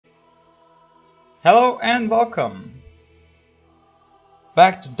Hello and welcome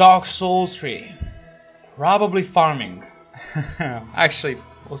back to Dark Souls 3. Probably farming. Actually,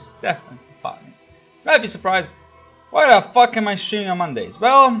 most definitely farming. Might be surprised. Why the fuck am I streaming on Mondays?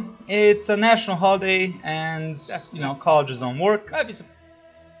 Well, it's a national holiday and, colleges don't work.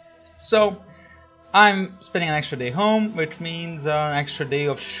 So, I'm spending an extra day home, which means an extra day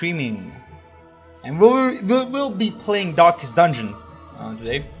of streaming. And we'll be playing Darkest Dungeon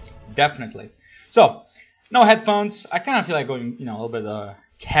today. Definitely. So, no headphones. I kind of feel like going, a little bit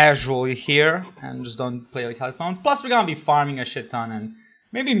casual here and just don't play like headphones. Plus, we're gonna be farming a shit ton, and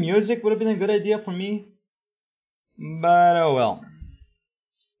maybe music would have been a good idea for me. But oh well.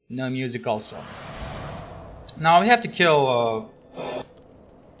 No music also. Now we have to kill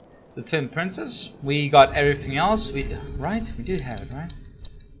the Twin Princess. We got everything else. Right? We did have it, right?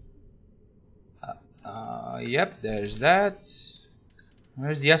 Yep. There's that.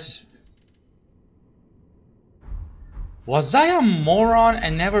 Where's the Estus? Was I a moron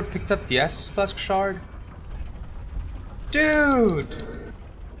and never picked up the Estus Flask Shard? Dude!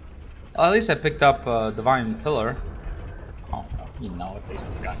 Well, at least I picked up Divine Pillar. Oh, you know it, they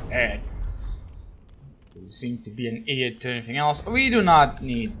got that. You seem to be an idiot to anything else. We do not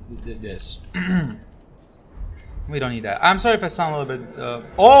need this. We don't need that. I'm sorry if I sound a little bit...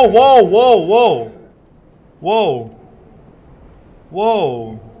 Oh, whoa, whoa, whoa! Whoa!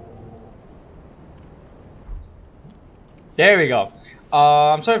 Whoa! There we go.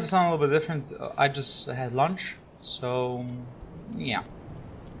 I'm sorry if it sounds a little bit different. I just had lunch, so yeah.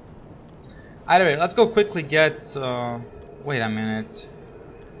 Either way, let's go quickly get. Wait a minute.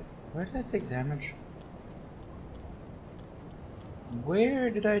 Where did I take damage? Where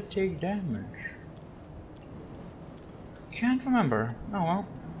did I take damage? Can't remember. Oh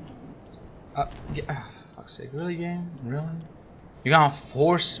well. Fuck's sake! Really, game? Really? You're gonna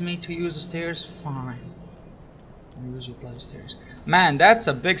force me to use the stairs? Fine. Use your bloody stairs. Man, that's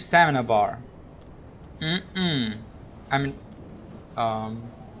a big stamina bar. I mean, oh,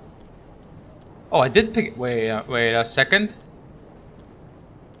 I did pick it. Wait a second.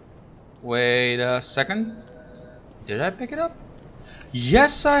 Wait a second. Did I pick it up?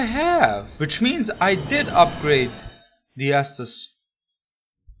 Yes, I have. Which means I did upgrade the Estus.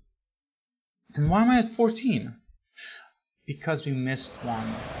 Then why am I at 14? Because we missed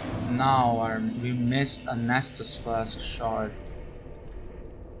one. Now we missed a Estus Flask Shard.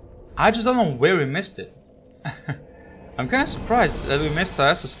 I just don't know where we missed it. I'm kind of surprised that we missed the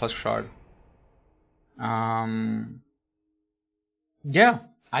Estus Flask Shard. Yeah,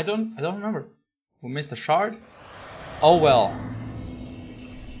 I don't remember. We missed a shard. Oh well.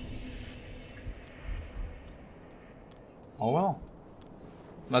 Oh well.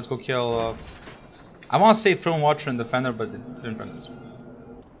 Let's go kill. I want to say Throne Watcher and Defender, but it's Twin Princess.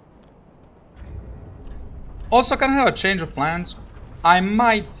 Also, I kind of have a change of plans. I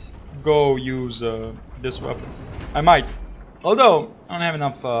might go use this weapon. I might, although I don't have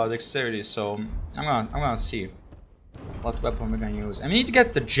enough dexterity, so I'm gonna see what weapon we're gonna use. And we need to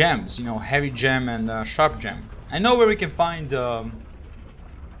get the gems, heavy gem and sharp gem. I know where we can find 2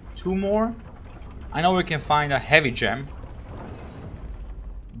 more. I know we can find a heavy gem.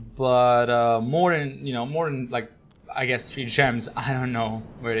 But more than like I guess 3 gems. I don't know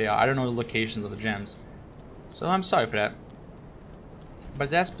where they are. I don't know the locations of the gems. So I'm sorry for that.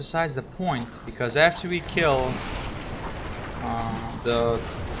 But that's besides the point, because after we kill the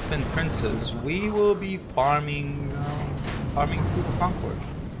Twin Princess, we will be farming through the Concord,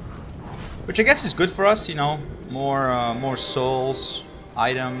 which I guess is good for us. More souls,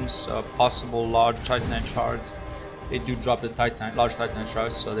 items, possible large Titanite shards. They do drop the large Titanite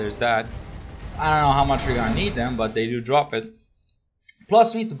shards, so there's that. I don't know how much we're gonna need them, but they do drop it.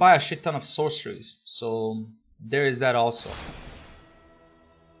 Plus, we need to buy a shit ton of sorceries, so there is that also.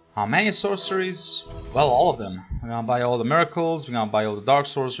 How many sorceries? Well, all of them. We're gonna buy all the miracles, we're gonna buy all the dark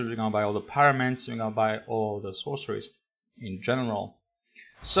sorceries, we're gonna buy all the pyraments, we're gonna buy all the sorceries in general.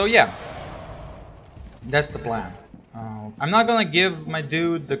 So yeah, that's the plan. I'm not gonna give my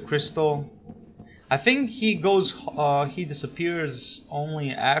dude the crystal. I think he disappears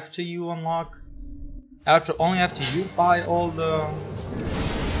only after you unlock, only after you buy all the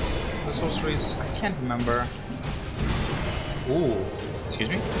sorceries. I can't remember. Ooh, excuse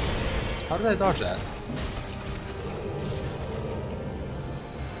me. How did I dodge that?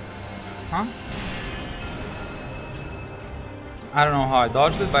 Huh? I don't know how I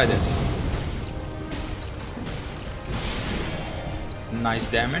dodged it, but I did. Nice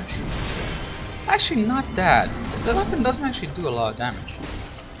damage. Actually, not that. The weapon doesn't actually do a lot of damage.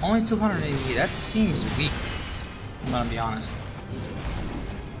 Only 280. That seems weak. I'm gonna be honest.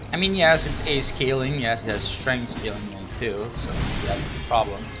 I mean, yes, it's A scaling, yes, it has strength scaling in it too, so that's the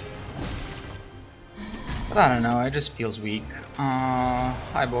problem. But I don't know, it just feels weak.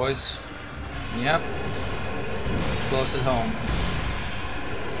 Hi boys. Yep. Close at home.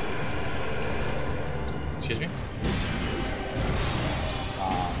 Excuse me?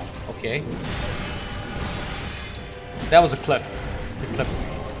 Okay. That was a clip. The clip.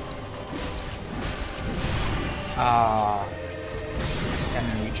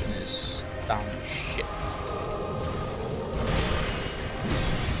 Stamina region is down to shit.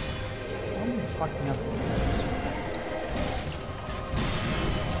 Why am I fucking up with this?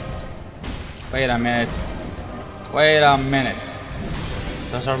 Wait a minute. Wait a minute.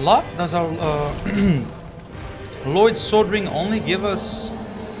 Does our Lloyd's sword ring only give us?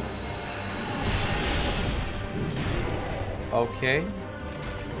 Okay.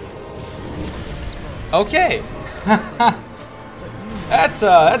 Okay. That's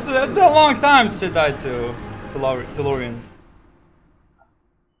been a long time since I died to Lorien.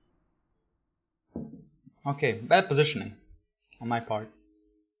 Okay, bad positioning on my part.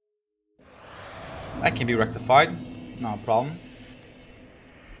 That can be rectified, no problem.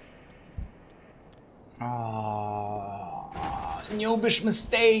 Noobish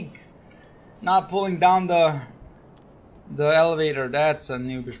mistake! Not pulling down the elevator, that's a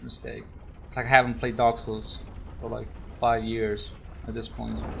noobish mistake. It's like I haven't played Dark Souls for like 5 years at this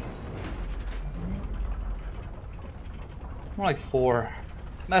point. More like 4.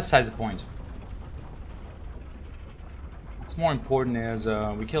 That's besides the point. What's more important is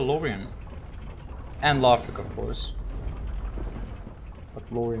we kill Lorien. And Lothric, of course. But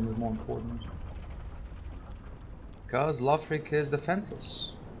Lorien is more important. Because Lothric is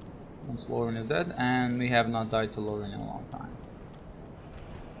defenseless once Lorien is dead, and we have not died to Lorien in a long time.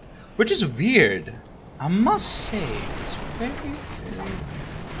 Which is weird. I must say, it's very weird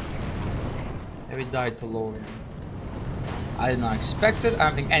that we died to Lorien. I did not expect it. I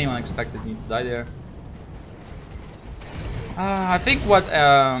don't think anyone expected me to die there. I think what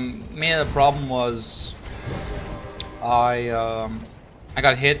made it a problem was I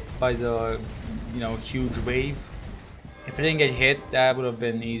got hit by the huge wave. If I didn't get hit, that would have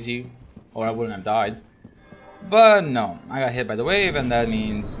been easy, or I wouldn't have died. But no, I got hit by the wave, and that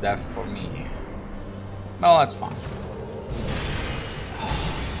means death for me. Well, that's fine.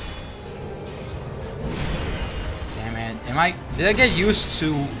 Damn it! Did I get used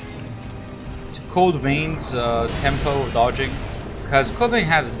to Cold Vein's tempo of dodging? Because Cold Vein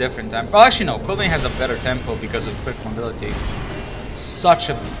has a different tempo. Well, actually no, Cold Vein has a better tempo because of quick mobility. Such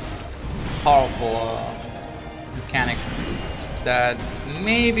a powerful mechanic that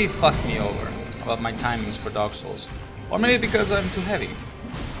maybe fucked me over about my timings for Dark Souls. Or maybe because I'm too heavy.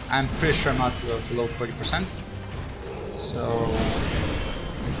 I'm pretty sure I'm not below 40%. So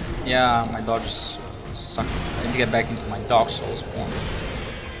yeah, my dodges suck. I need to get back into my Dark Souls form.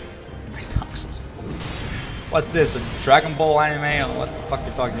 My Dark Souls form. What's this? A Dragon Ball anime? Or what the fuck are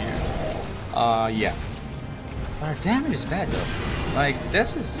you talking here? Yeah. But our damage is bad though. Like,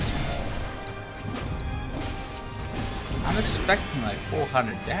 this is... I'm expecting like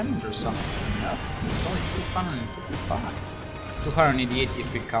 400 damage or something. No, it's only 255. 288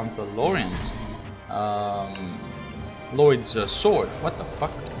 if we count the Lorien's. Lloyd's sword. What the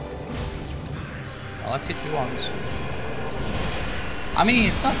fuck? Well, let's hit you once. I mean,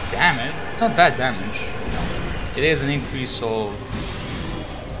 it's not damage. It's not bad damage. It is an increase of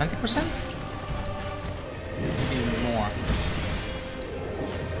 20%? Even more.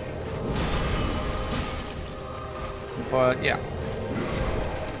 But yeah.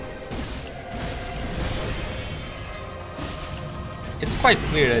 It's quite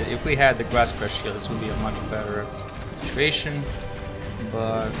clear that if we had the grass crash shield, this would be a much better situation,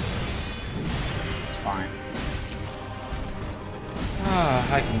 but it's fine.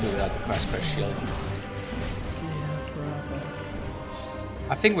 I can do without the grass crash shield.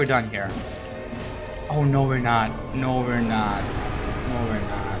 I think we're done here. Oh no, we're not. No, we're not. No, we're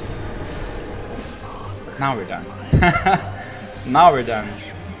not. Now we're done. Now we're done.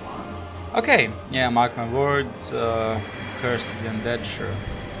 Okay, yeah, mark my words. Curse the undead, sure.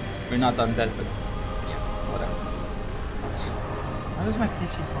 We're not undead, but yeah, whatever. Why does my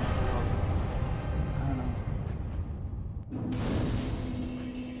PC sound so loud? I don't know.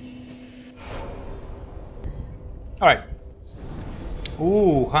 Alright.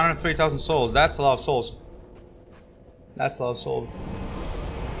 Ooh, 103,000 souls. That's a lot of souls. That's a lot of souls.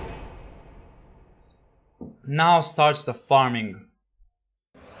 Now starts the farming.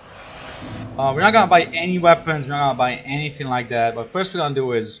 We're not gonna buy any weapons, we're not gonna buy anything like that, but first we're gonna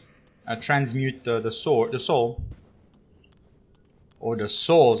do is transmute the soul. or the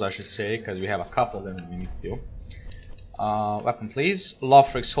souls I should say, because we have a couple of them that we need to do. Weapon please.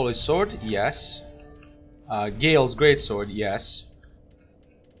 Lofric's Holy Sword, yes. Gale's Greatsword, yes.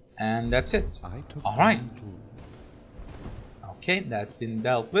 And that's it. Alright. Okay, that's been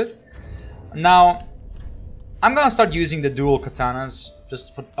dealt with. Now, I'm gonna start using the dual katanas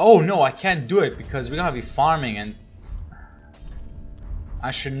just for... Oh no, I can't do it because we're gonna be farming and... I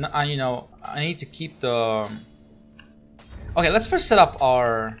should not, you know, I need to keep the... Okay, let's first set up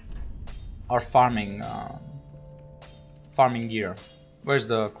our farming farming gear. Where's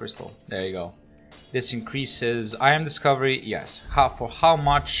the crystal? There you go. This increases iron discovery. Yes. For how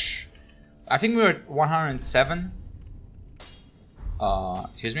much? I think we were at 107.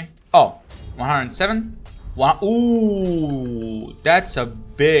 Excuse me. Oh, 107. Ooh, that's a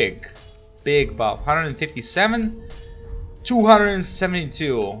big buff. 157.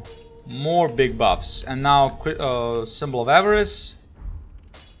 272. More big buffs. And now symbol of avarice.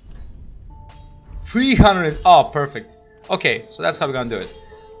 300. Oh, perfect. Okay, so that's how we're gonna do it.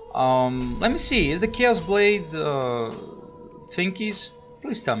 Let me see. Is the Chaos Blade Twinkies?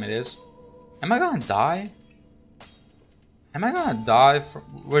 Please tell me it is. Am I gonna die? Am I gonna die from...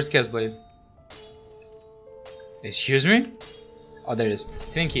 Where's Chaos Blade? Excuse me? Oh, there it is.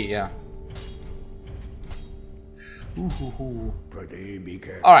 Twinkie, yeah.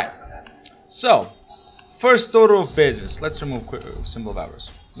 Alright. So, first order of business. Let's remove symbol of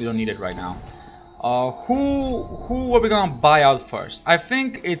avarice. We don't need it right now. Who are we gonna buy out first? I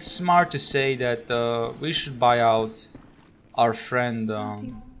think it's smart to say that we should buy out our friend,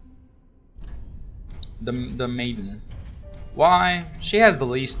 the maiden. Why? She has the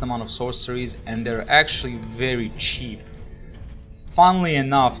least amount of sorceries, and they're actually very cheap. Funnily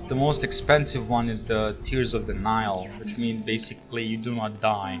enough, the most expensive one is the Tears of the Nile, which means basically you do not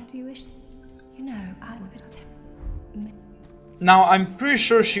die. Do you wish, you know, I would... Now I'm pretty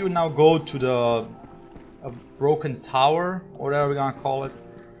sure she would now go to the broken tower, or whatever we're gonna call it,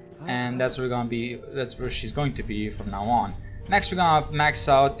 and that's where we're gonna be. That's where she's going to be from now on. Next we're gonna max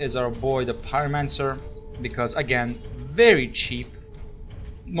out is our boy the Pyromancer, because again, very cheap.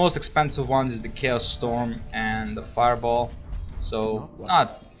 Most expensive ones is the Chaos Storm and the Fireball, so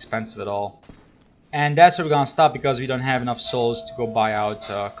not expensive at all. And that's where we're gonna stop because we don't have enough souls to go buy out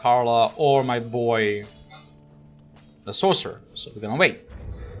Carla or my boy the Sorcerer, so we're gonna wait.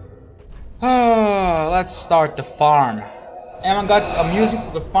 Let's start the farm. Am I got a music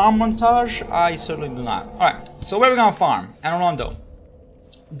for the farm montage? I certainly do not. Alright, so where are we gonna farm? Anorondo.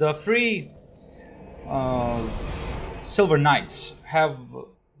 The three Silver Knights have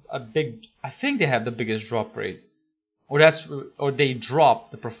a big... I think they have the biggest drop rate. Or they drop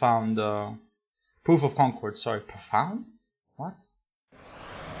the profound Proof of Concord. Sorry, profound? What?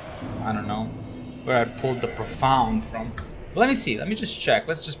 I don't know where I pulled the profound from. Let me see, let me just check,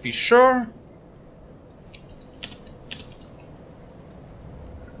 let's just be sure.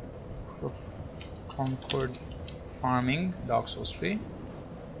 Concord farming, Dark Souls 3.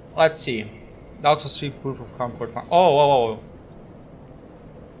 Let's see. Dark Souls 3 Proof of Concord farm. Oh.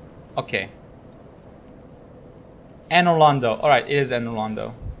 Okay. Anorlando. Alright, it is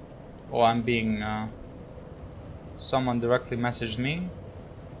Anorlando. Oh, I'm being... someone directly messaged me.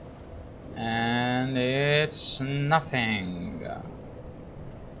 And it's nothing.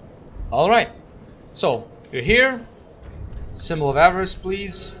 Alright, so you're here. Symbol of avarice,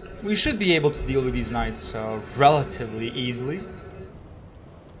 please. We should be able to deal with these knights relatively easily.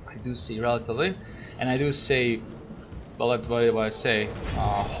 I do say relatively, and I do say, well, that's what I say.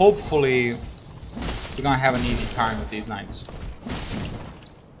 Hopefully, we're gonna have an easy time with these knights.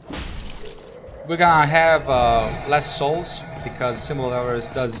 We're gonna have less souls because Symbol of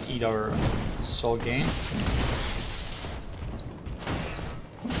Avarice does eat our soul gain.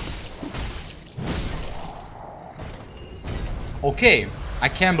 Okay, I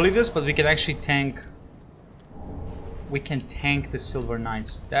can't believe this, but we can actually tank. We can tank the Silver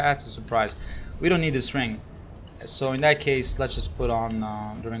Knights. That's a surprise. We don't need this ring, so in that case, let's just put on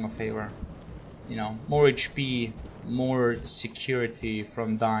the Ring of Favor. You know, more HP, more security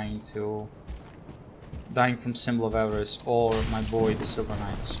from dying from Symbol of Avarice, or my boy the Silver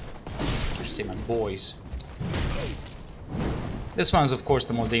Knights. I should say my boys. This one is of course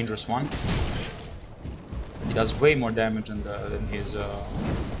the most dangerous one. He does way more damage than his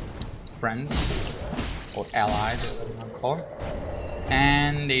friends or allies, whatever you want to call them.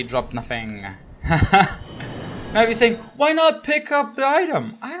 And they drop nothing. Now you're saying, why not pick up the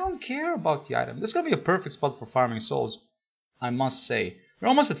item? I don't care about the item. This is gonna be a perfect spot for farming souls, I must say. We're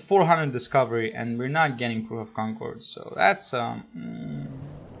almost at 400 discovery and we're not getting Proof of Concord, so that's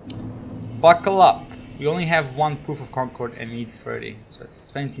buckle up. We only have one proof of concord and need 30, so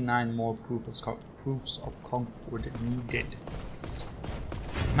that's 29 more proofs of concord needed.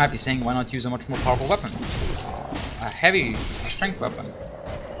 You might be saying, why not use a much more powerful weapon? A heavy strength weapon.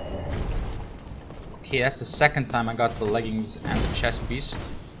 Okay, that's the second time I got the leggings and the chest piece.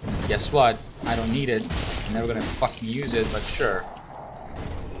 Guess what? I don't need it. I'm never gonna fucking use it, but sure.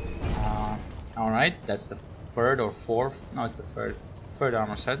 Alright, that's the third or fourth. No, it's the third. It's the third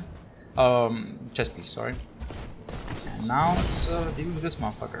armor set. Chest piece, sorry. And now let's deal with this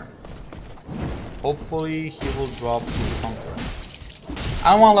motherfucker. Hopefully he will drop the conqueror.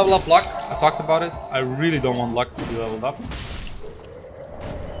 I don't want to level up luck. I talked about it. I really don't want luck to be leveled up.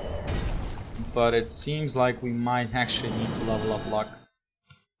 But it seems like we might actually need to level up luck.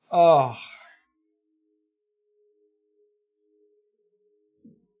 Oh.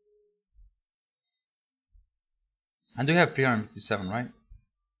 I do have 357, right?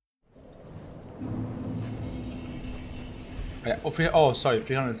 Yeah, oh, sorry,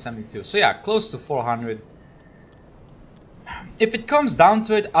 372. So yeah, close to 400. If it comes down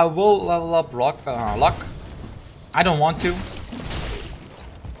to it, I will level up luck. I don't want to.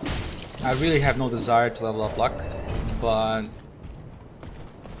 I really have no desire to level up luck, but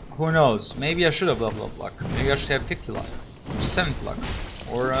who knows? Maybe I should have leveled up luck. Maybe I should have 50 luck, or 70 luck,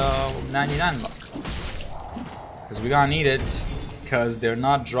 or 99 luck. Because we're gonna need it, because they're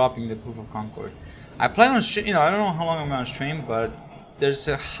not dropping the proof of concord. I plan on stream, I don't know how long I'm gonna stream, but there's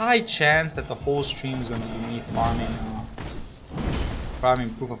a high chance that the whole stream is gonna be me farming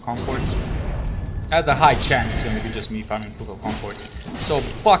proof of concords. That's a high chance it's gonna be just me farming proof of concords. So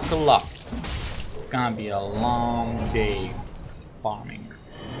buckle up. It's gonna be a long day farming.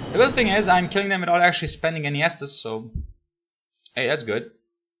 The good thing is I'm killing them without actually spending any Estus, so hey, that's good.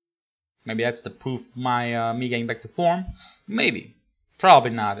 Maybe that's the proof my me getting back to form. Maybe. Probably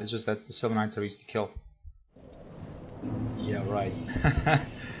not. It's just that the Silver Knights are easy to kill. Yeah, right.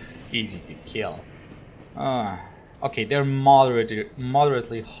 Easy to kill. Okay, they're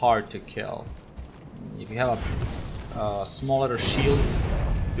moderately hard to kill. If you have a smaller shield,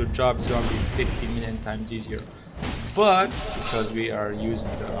 your job is going to be 50 million times easier. But because we are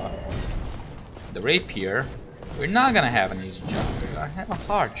using the rapier, we're not gonna have an easy job. We're gonna have a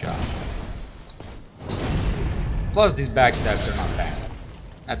hard job. Plus, these backstabs are not bad.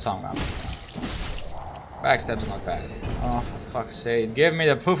 That's all I'm gonna say. Backstabs are not bad. Oh, for fuck's sake! Give me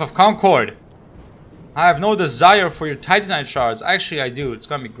the proof of concord. I have no desire for your Titanite shards. Actually, I do. It's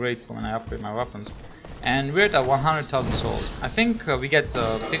gonna be great for when I upgrade my weapons. And we're at 100,000 souls. I think we get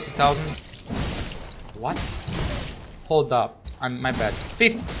 50,000. What? Hold up. My bad.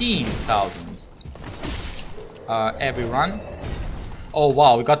 15,000 every run. Oh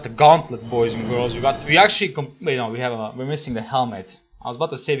wow, we got the gauntlets, boys and girls. We're missing the helmet. I was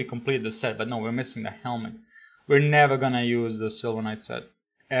about to say we completed the set, but no, we're missing the helmet. We're never gonna use the Silver Knight set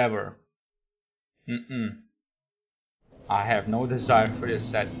ever. I have no desire for this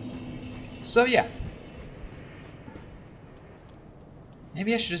set. So yeah.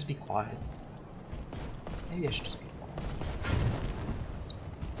 Maybe I should just be quiet. Maybe I should just be quiet.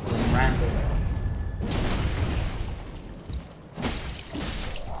 Some random.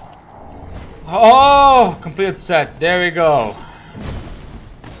 Oh, completed set. There we go.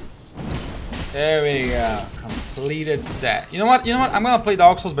 There we go. Completed set. You know what? I'm gonna play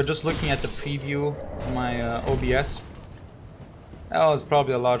Dark Souls by just looking at the preview on my OBS. That was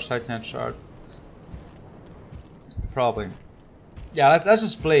probably a large Titanite shard. Probably. Yeah, let's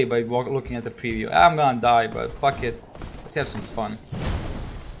just play by looking at the preview. I'm gonna die, but fuck it. Let's have some fun.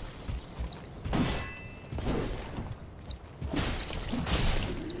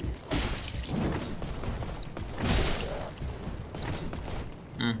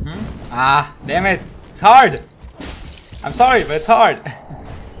 Ah, damn it. It's hard. I'm sorry, but it's hard.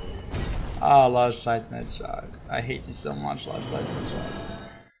 Ah, large Titanite shard. I hate you so much, large Titanite shard.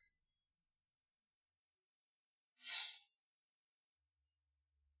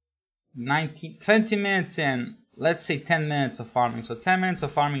 20 minutes in, let's say 10 minutes of farming. So 10 minutes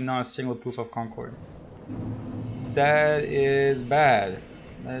of farming, not a single proof of concord. That is bad.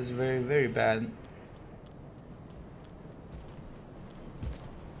 That is very, very bad.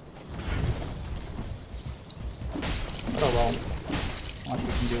 Oh well, what we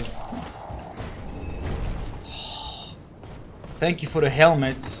can do. Thank you for the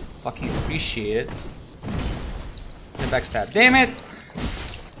helmet. Fucking appreciate it. The backstab. Damn it!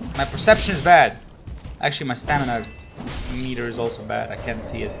 My perception is bad. Actually, my stamina meter is also bad. I can't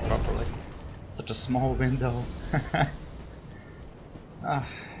see it properly. Such a small window.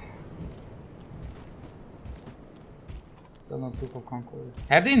 Still no proof of concord.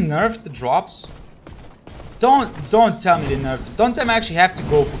 Have they nerfed the drops? Don't tell me they nerfed it. Don't tell me I actually have to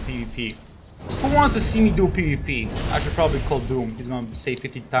go for PvP. Who wants to see me do PvP? I should probably call Doom. He's gonna say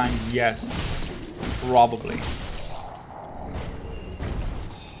 50 times yes. Probably.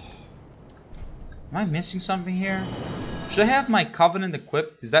 Am I missing something here? Should I have my Covenant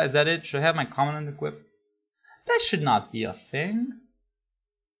equipped? Is that it? Should I have my Covenant equipped? That should not be a thing.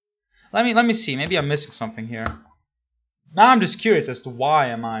 Let me see. Maybe I'm missing something here. Now I'm just curious as to why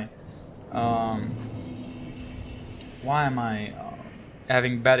am I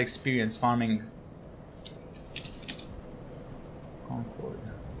having bad experience farming Concord.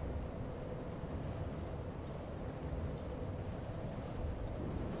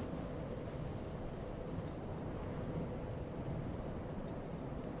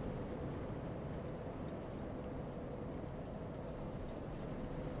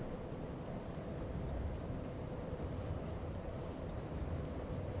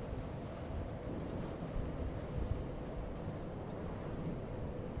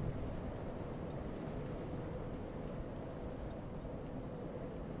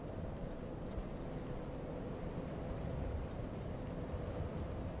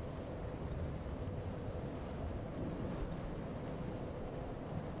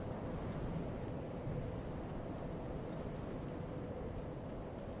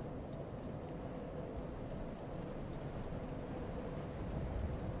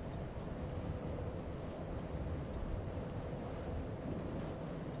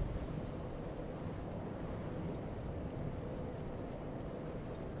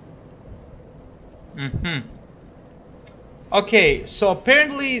 Okay, so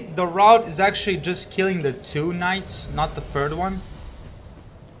apparently the route is actually just killing the 2 knights, not the 3rd one.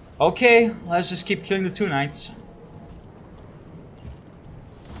 Okay, let's just keep killing the 2 knights.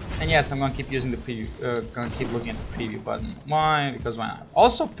 And yes, I'm gonna keep using the preview, gonna keep looking at the preview button. Why? Because why not?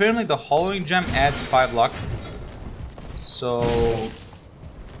 Also, apparently the hollowing gem adds 5 luck. So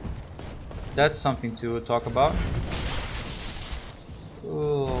that's something to talk about.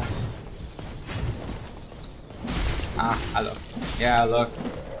 Ooh. Ah, I looked. Yeah, I looked.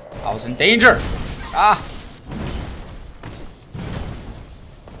 I was in danger! Ah!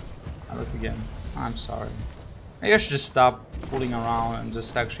 I looked again. I'm sorry. Maybe I should just stop fooling around and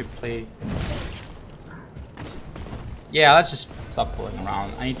just actually play. Yeah, let's just stop fooling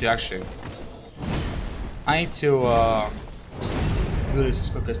around. I need to do this as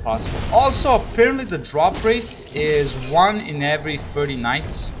quickly as possible. Also, apparently the drop rate is 1 in every 30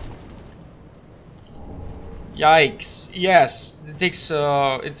 nights. Yikes! Yes, it takes.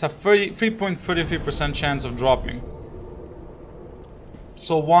 It's a 3.33% chance of dropping.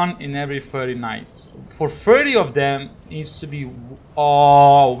 So 1 in every 30 nights. For 30 of them, it needs to be.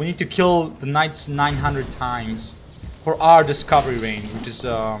 Oh, we need to kill the knights 900 times for our discovery range, which is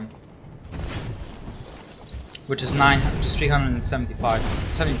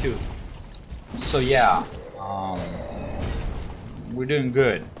 372. So yeah, we're doing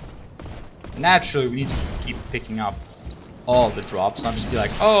good. Naturally, we need to keep picking up all the drops, not just be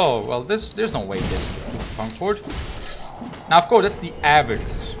like, oh, well, there's no way this is a Concord. Now, of course, that's the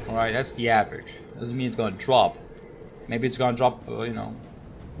averages, alright? That's the average. Doesn't mean it's gonna drop. Maybe it's gonna drop, you know,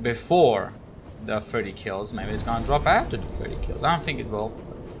 before the 30 kills. Maybe it's gonna drop after the 30 kills. I don't think it will.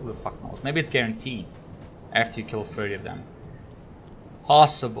 Who the fuck knows? Maybe it's guaranteed after you kill 30 of them.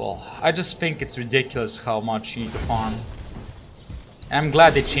 Possible. I just think it's ridiculous how much you need to farm. And I'm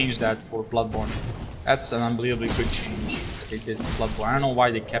glad they changed that for Bloodborne. That's an unbelievably good change that they did for Bloodborne. I don't know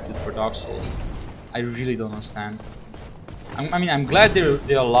why they kept it for Dark Souls. I really don't understand. I mean, I'm glad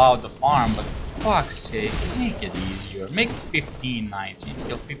they allowed the farm, but fuck's sake, make it easier. Make 15 knights. You need to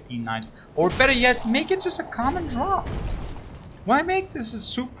kill 15 knights. Or better yet, make it just a common drop. Why make this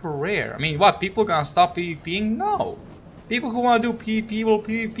super rare? I mean, what? People gonna stop PvPing? No. People who want to do PvP will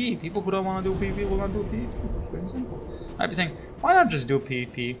PvP. People who don't want to do PvP will not do PvP. Plain and simple. I'd be saying, why not just do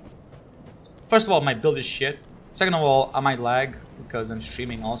PvP? First of all, my build is shit. Second of all, I might lag because I'm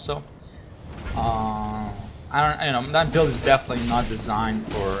streaming also. You know, that build is definitely not designed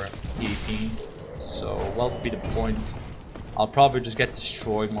for PvP. So, what would be the point? I'll probably just get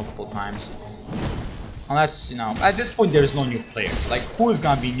destroyed multiple times. Unless, you know, at this point there's no new players. Like, who is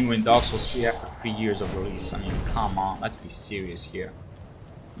gonna be new in Dark Souls 3 after 3 years of release? I mean, come on, let's be serious here.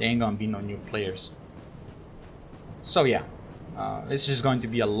 There ain't gonna be no new players. So yeah, it's just going to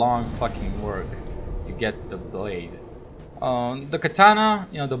be a long fucking work to get the blade. The katana,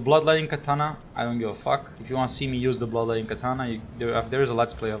 you know, the bloodletting katana, I don't give a fuck. If you want to see me use the bloodletting katana, there is a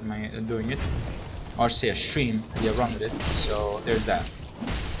let's play of me doing it. Or say a stream, I run with it, so there's that.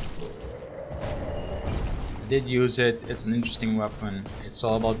 I did use it, it's an interesting weapon, it's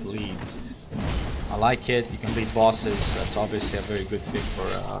all about bleed. I like it. You can bleed bosses. That's obviously a very good thing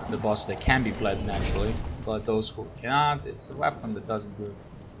for the bosses that can be bled naturally. But those who cannot, it's a weapon that doesn't do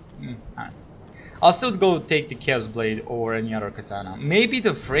it. I'll still go take the Chaos Blade or any other katana. Maybe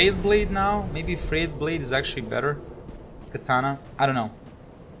the Frayed Blade now? Maybe Frayed Blade is actually better katana? I don't know.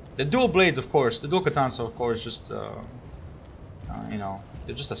 The dual blades, of course, the dual katanas, of course, just, you know,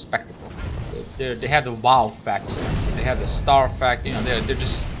 they're just a spectacle. They have the wow factor. They have the star factor, you know, they're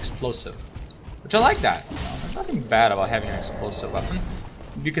just explosive. Which I like that. You know, there's nothing bad about having an explosive weapon.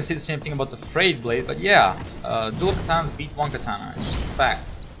 You can say the same thing about the Frayed Blade, but yeah, dual katanas beat one katana. It's just a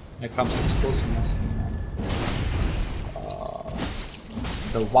fact. When it comes to explosiveness and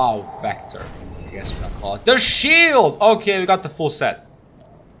the wow factor, I guess we're gonna call it. The shield! Okay, we got the full set.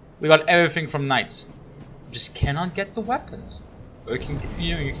 We got everything from Knights. We just cannot get the weapons. Or you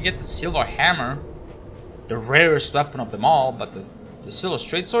can get the silver hammer, the rarest weapon of them all, but the silver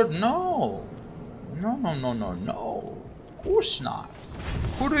straight sword? No. No. Of course not.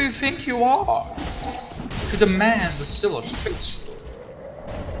 Who do you think you are to demand the silver straight sword?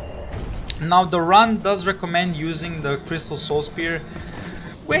 Now the run does recommend using the Crystal Soul Spear.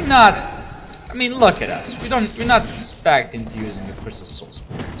 We're not, I mean, look at us. We're not expecting to using the Crystal Soul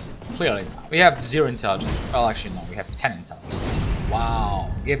Spear. Clearly not. We have 0 intelligence. Well, actually no, we have 10 intelligence.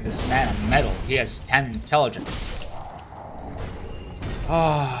 Wow, give this man a medal. He has 10 intelligence.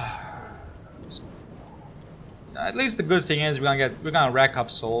 At least the good thing is we're gonna rack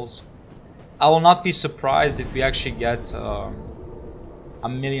up souls. I will not be surprised if we actually get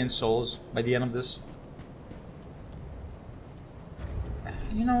 1,000,000 souls by the end of this.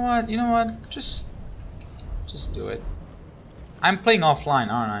 You know what? Just do it. I'm playing offline,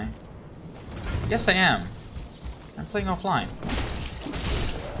 aren't I? Yes, I am. I'm playing offline.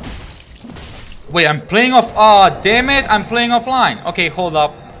 Wait, I'm playing off. Ah, damn it! I'm playing offline. Okay, hold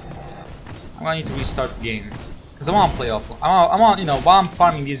up. I'm gonna need to restart the game because I want to play offline. I want, you know, while I'm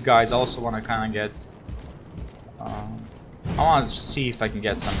farming these guys, I also want to kind of get. I want to see if I can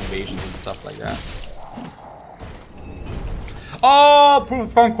get some invasions and stuff like that. Oh, Proof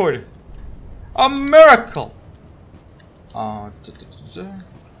of Concord! A miracle! Alright,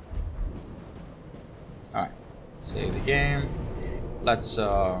 save the game. Let's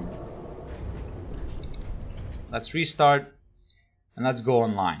restart and let's go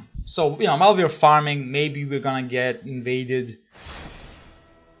online. So, you know, while we're farming, maybe we're gonna get invaded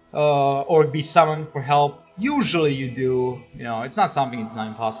or be summoned for help. Usually you do, you know, it's not something, it's not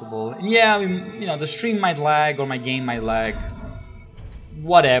impossible. And yeah, you know, the stream might lag or my game might lag.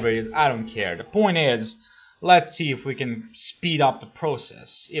 Whatever it is, I don't care. The point is, let's see if we can speed up the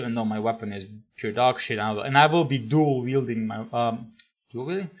process. Even though my weapon is pure dog shit, and I will be dual-wielding my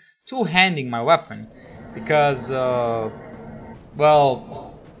two-handing my weapon, because well,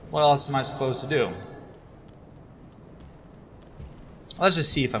 what else am I supposed to do? Let's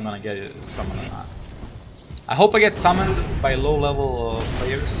just see if I'm gonna get summoned or not. I hope I get summoned by low-level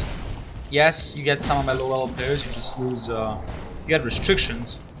players. Yes, you get summoned by low-level players. You just lose. You get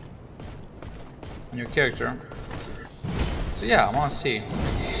restrictions on your character. So yeah, I want to see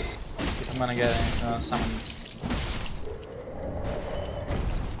if I'm gonna get summoned.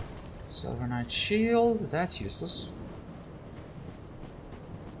 Silver Knight Shield. That's useless.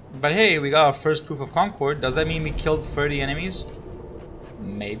 But hey, we got our first Proof of Concord. Does that mean we killed 30 enemies?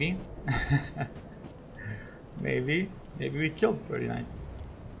 Maybe. Maybe we killed 30 knights.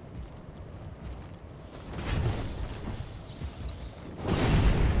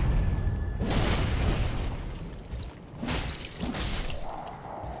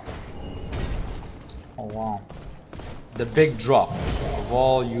 Oh wow. The big drop of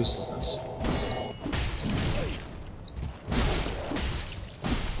all uselessness.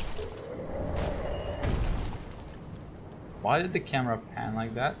 Why did the camera pan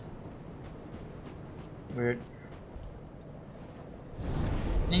like that? Weird.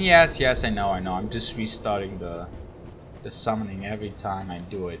 And yes, I know. I'm just restarting the summoning every time I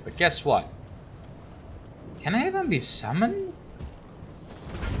do it. But guess what? Can I even be summoned?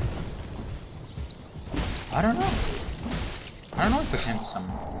 I don't know. I don't know if I can be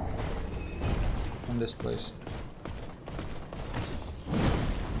summoned from this place.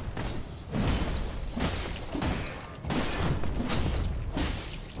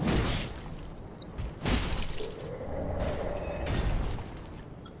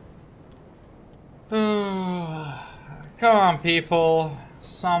 Come on, people.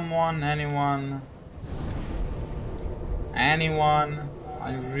 Someone, anyone.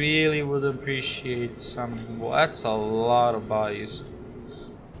 I really would appreciate some. Well, that's a lot of bodies.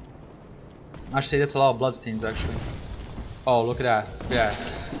 Actually, that's a lot of bloodstains, actually. Oh, look at that. Look at that.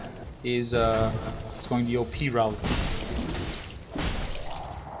 He's It's going the OP route.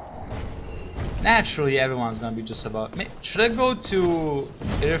 Naturally, everyone's gonna be just about. Should I go to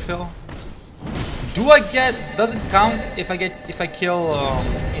Airfill? Do I get? Does it count if I kill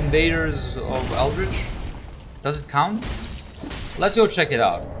invaders of Eldritch? Does it count? Let's go check it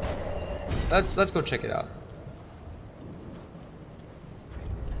out. Let's go check it out.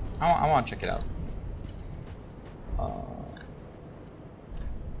 I want to check it out.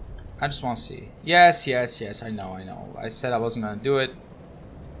 I just want to see. Yes. I know. I said I wasn't gonna do it.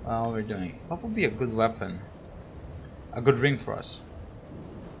 Well, we're doing it. What would be a good weapon? A good ring for us.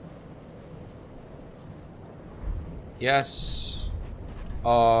 Yes.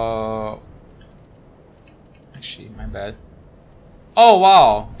 Actually, my bad. Oh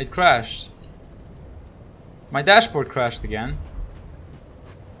wow! It crashed. My dashboard crashed again.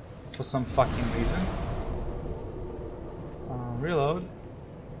 For some fucking reason. Reload.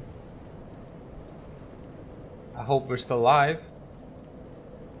 I hope we're still alive.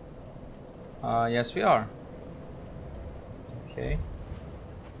 Yes we are. Okay.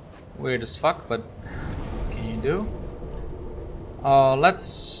 Weird as fuck, but what can you do?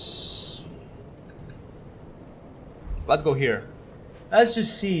 Let's go here. Let's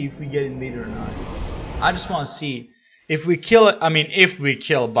just see if we get invaded or not. I just want to see if we kill it. I mean, if we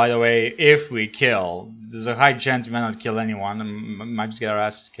kill, by the way, if we kill, there's a high chance we might not kill anyone and we might just get our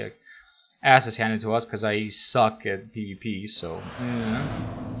asses handed to us because I suck at PvP. So,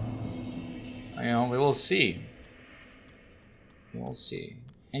 you know, we will see. We'll see.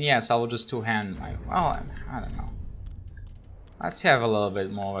 And yes, I will just two-hand my. Well, I don't know. Let's have a little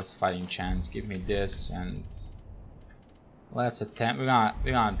bit more of a fighting chance. Give me this and let's attempt. We're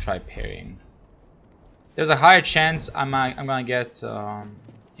gonna try parrying. There's a higher chance I'm gonna get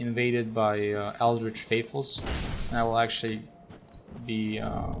invaded by Eldritch Faithfuls, and I will actually be.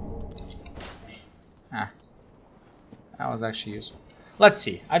 That was actually useful. Let's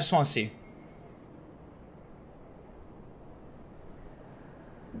see. I just want to see.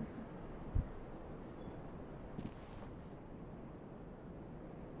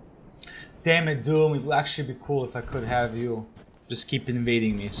 Damn it, Doom, it would actually be cool if I could have you just keep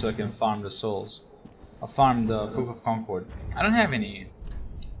invading me so I can farm the souls. I'll farm the Proof of Concord. I don't have any.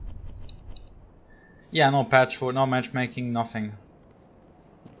 Yeah, no patch for, no matchmaking, nothing.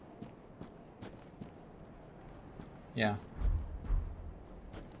 Yeah.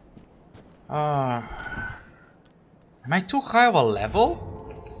 Am I too high of a level?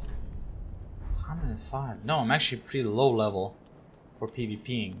 105. No, I'm actually pretty low level for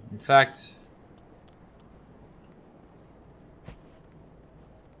PvPing. In fact,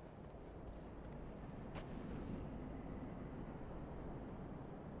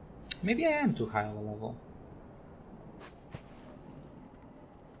 maybe I am too high of a level.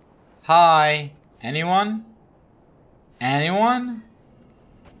 Hi, anyone? Anyone?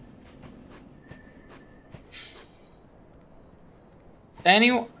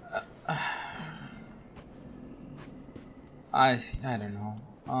 Anyone? I don't know.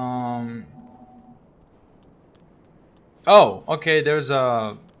 Oh, okay. There's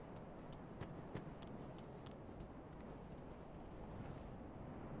a.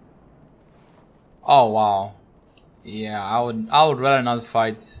 Oh wow. Yeah, I would rather not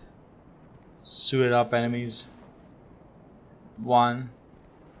fight suited up enemies. One.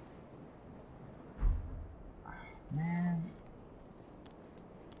 Man.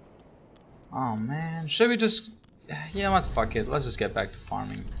 Oh man. Should we just? You know what? Fuck it. Let's just get back to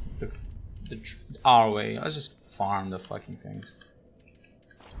farming our way. Let's just farm the fucking things.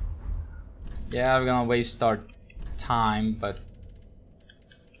 Yeah, we're gonna waste our time, but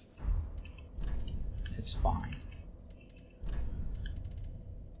it's fine.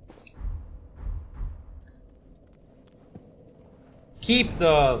 Keep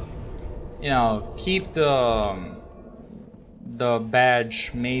the, you know, keep the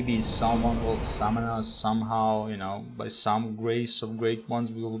badge. Maybe someone will summon us somehow, you know, by some grace of great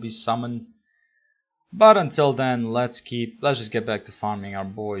ones we will be summoned. But until then, let's just get back to farming our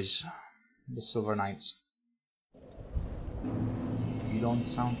boys, the Silver Knights. You don't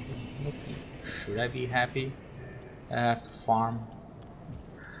sound happy. Should I be happy? I have to farm.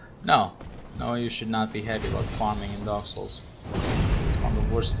 No, you should not be happy about farming in Dark Souls. One of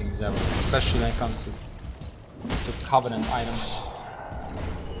the worst things ever, especially when it comes to Covenant items.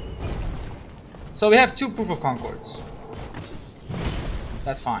 So we have 2 Proof of Concords.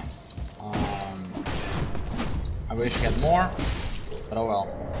 That's fine. I wish we had more, but oh well.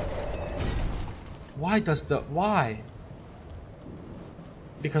 Why?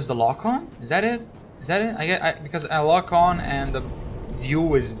 Because the lock on? Is that it? Is that it? Because I lock on and the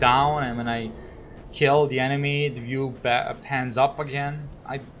view is down, and when I kill the enemy, the view pans up again.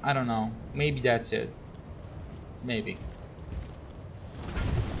 I don't know. Maybe that's it. Maybe.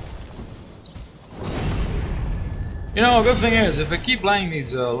 You know, good thing is, if I keep landing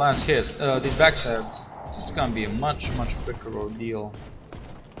these last hit, these backstabs, it's just gonna be a much quicker ordeal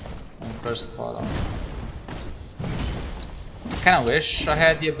than first thought of. I kinda wish I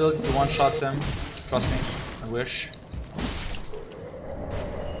had the ability to one-shot them. Trust me, I wish.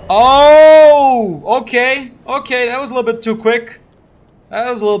 Oh! Okay, okay, that was a little bit too quick. That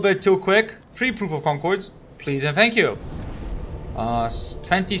was a little bit too quick. 3 proof of concords, please and thank you.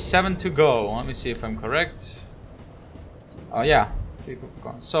 27 to go. Let me see if I'm correct. Oh yeah, 3 proof of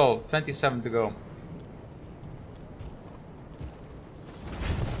concords. So 27 to go.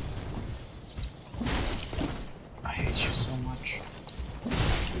 I hate you so much.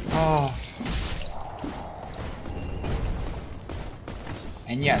 Oh.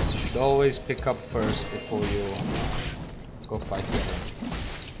 And yes, you should always pick up first before you go fight the other.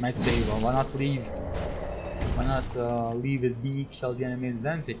 Might say, well, why not leave? Why not leave it be, kill the enemies,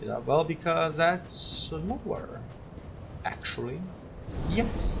 then pick it up? Well, because that's slower. Actually,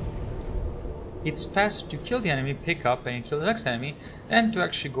 yes. It's faster to kill the enemy, pick up, and kill the next enemy, than to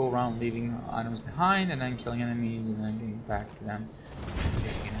actually go around leaving items behind and then killing enemies and then getting back to them,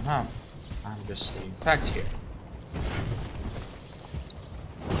 getting them out. I'm just stating facts here.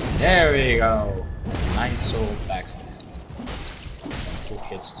 There we go. Nice old backstab. 2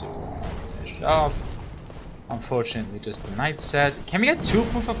 hits to finish it off. Unfortunately, just the knight set. Can we get 2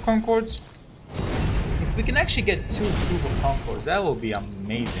 proof of concords? If we can actually get 2 proof of concords, that will be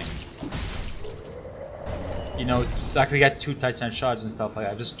amazing. You know, like we get 2 titan shards and stuff like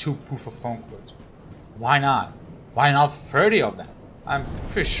that. Just 2 proof of concords. Why not? Why not 30 of them? I'm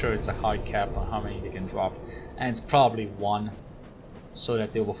pretty sure it's a hard cap on how many they can drop, and it's probably 1. So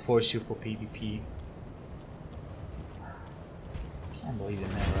that they will force you for PvP. I can't believe they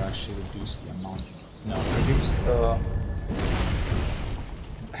never actually reduced the amount. No, reduced the.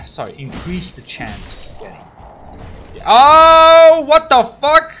 Sorry, increase the chance of getting. Yeah. Oh, what the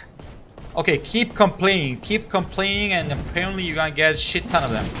fuck? Okay, keep complaining, and apparently you're gonna get a shit ton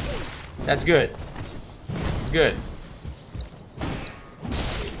of them. That's good. It's good.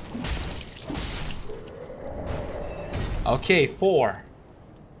 Okay, 4.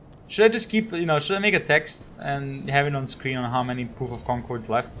 Should I just keep, you know, should I make a text and have it on screen on how many proof of concords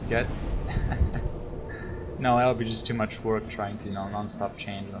left to get? No, that'll be just too much work trying to, you know, non-stop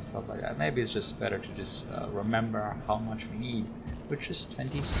change and stuff like that. Maybe it's just better to just remember how much we need, which is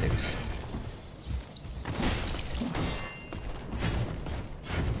 26.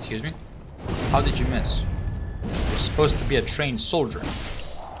 Excuse me? How did you miss? You're supposed to be a trained soldier,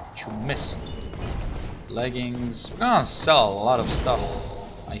 but you missed. Leggings. We're gonna sell a lot of stuff.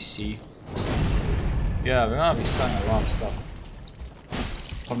 I see. Yeah, we're gonna be selling a lot of stuff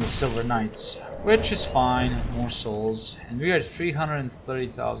from the Silver Knights, which is fine. More souls, and we are at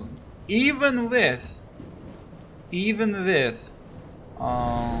 330,000. Even with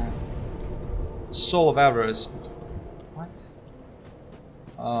Soul of Avarice. What?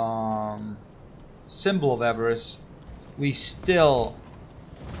 Symbol of Avarice. We still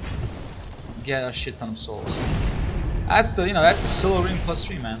get a shit ton of souls. That's the, you know, that's the silver ring plus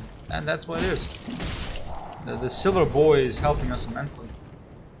 3, man, and that's what it is. The silver boy is helping us immensely,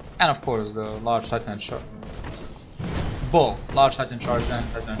 and of course the large titan shard. Both large titan shards and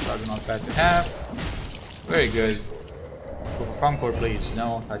titan shards are not bad to have. Very good. For Concord, please.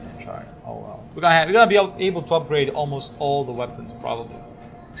 No titan shard. Oh well. We're gonna be able to upgrade almost all the weapons probably,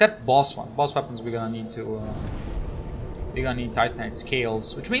 except boss one. Boss weapons we're gonna need to. We're gonna need titanite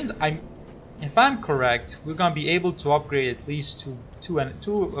scales, which means if I'm correct, we're gonna be able to upgrade at least two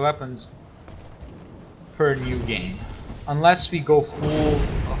weapons per new game, unless we go full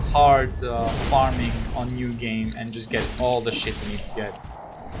hard farming on new game and just get all the shit we need to get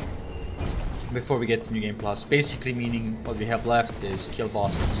before we get to new game plus. Basically, meaning what we have left is kill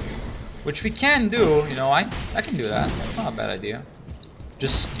bosses, which we can do. You know, I can do that. That's not a bad idea.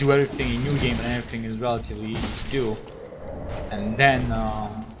 Just do everything in new game, and everything is relatively easy to do, and then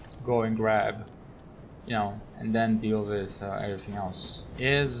go and grab, you know, and then deal with everything else.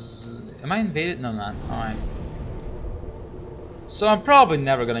 Am I invaded? No, I'm not. Alright. So I'm probably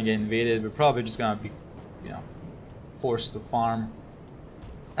never gonna get invaded. We're probably just gonna be, you know, forced to farm.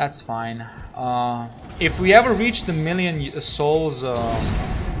 That's fine. If we ever reach the 1,000,000 souls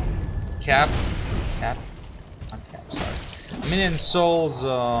cap, not cap, sorry, 1,000,000 souls, you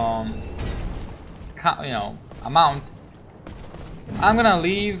know, amount, I'm gonna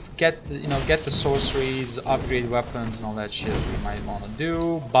leave, get the, get the sorceries, upgrade weapons and all that shit we might want to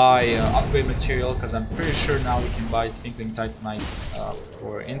do. Buy upgrade material, because I'm pretty sure now we can buy Twinkling Titanite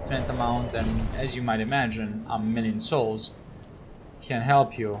for infinite amount, and as you might imagine, a million souls can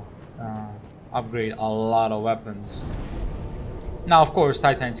help you upgrade a lot of weapons. Now of course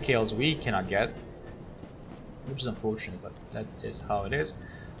Titanite scales we cannot get, which is unfortunate, but that is how it is.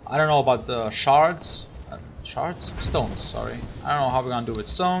 I don't know about the shards. Stones, sorry. I don't know how we're gonna do with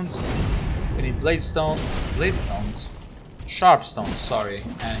stones. We need blade stones, sharp stones, sorry,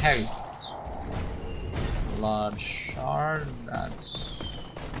 and heavy stones. Large shard, that's...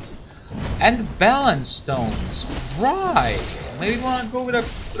 And balance stones, right! Maybe we wanna go with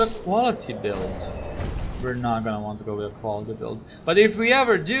a quality build. We're not gonna want to go with a quality build. But if we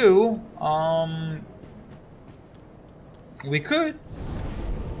ever do, we could.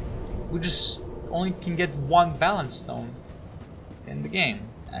 We just only can get one balance stone in the game,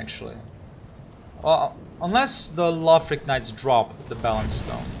 actually. Well, unless the Lothric Knights drop the balance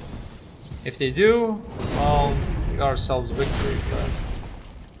stone. If they do, well, we got ourselves victory, but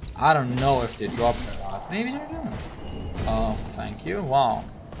I don't know if they drop it or not. Maybe they do. Oh, thank you. Wow.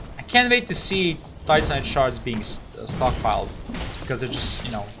 I can't wait to see Titanite shards being stockpiled, because it just,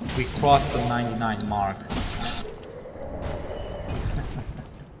 we crossed the 99 mark.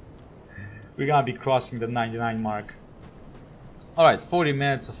 We're gonna be crossing the 99 mark. Alright, 40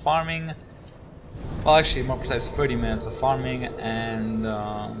 minutes of farming. Well, actually, more precise, 30 minutes of farming, and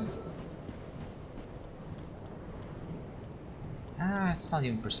it's not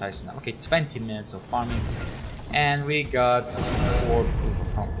even precise now. Okay, 20 minutes of farming, and we got 4 proof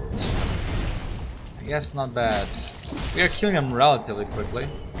of concords. I guess not bad. We are killing them relatively quickly.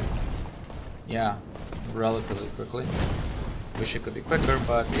 Yeah, relatively quickly. Wish it could be quicker,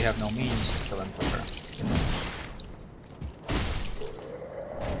 but we have no means to kill them quicker.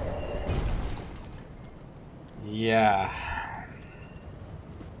 Yeah.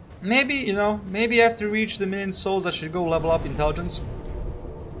 Maybe, maybe after we reach the million souls I should go level up intelligence.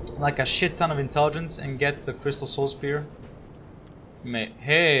 Like a shit ton of intelligence and get the crystal soul spear.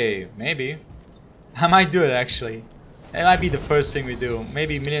 Hey, maybe. I might do it actually. It might be the first thing we do.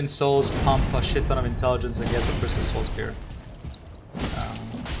 Maybe million souls, pump a shit ton of intelligence and get the crystal soul spear.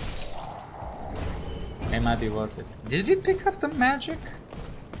 It might be worth it. Did we pick up the magic?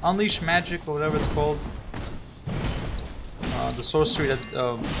 Unleash magic or whatever it's called. The sorcery that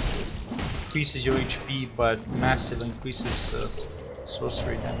increases your HP but massively increases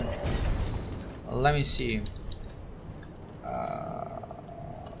sorcery damage. Let me see.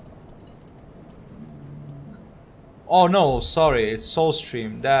 Oh no, sorry, it's Soul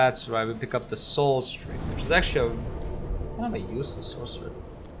Stream. That's right, we pick up the Soul Stream, which is actually kind of a useless sorcery.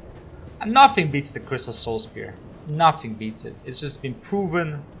 And nothing beats the Crystal Soul Spear. Nothing beats it. It's just been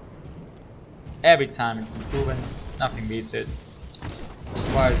proven. Every time it's been proven. Nothing beats it.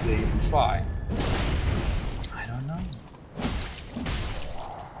 Why do they even try? I don't know.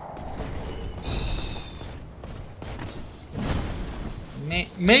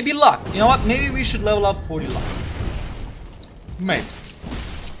 Maybe luck. You know what? Maybe we should level up 40 luck. Maybe.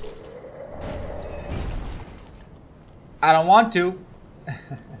 I don't want to.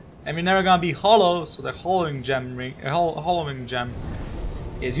 And we're never gonna be hollow, so the hollowing gem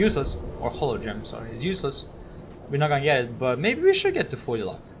is useless. Or hollow gem, sorry, is useless. We're not gonna get it, but maybe we should get to 40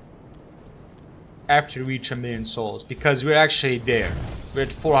 luck after we reach 1,000,000 souls, because we're actually there. We're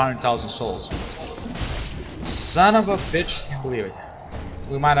at 400,000 souls. Son of a bitch, can't believe it.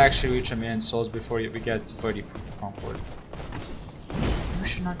 We might actually reach 1,000,000 souls before we get 30 proof of concord. We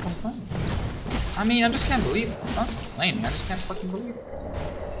should not complain. I mean, I just can't believe it. I'm not complaining, I just can't fucking believe it.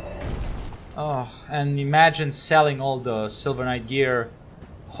 Oh, and imagine selling all the Silver Knight gear.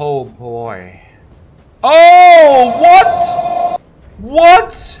 Oh boy. Oh, what?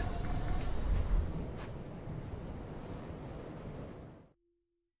 What?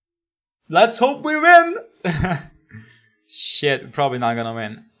 Let's hope we win. Shit, we're probably not gonna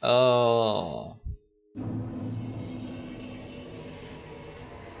win. Oh.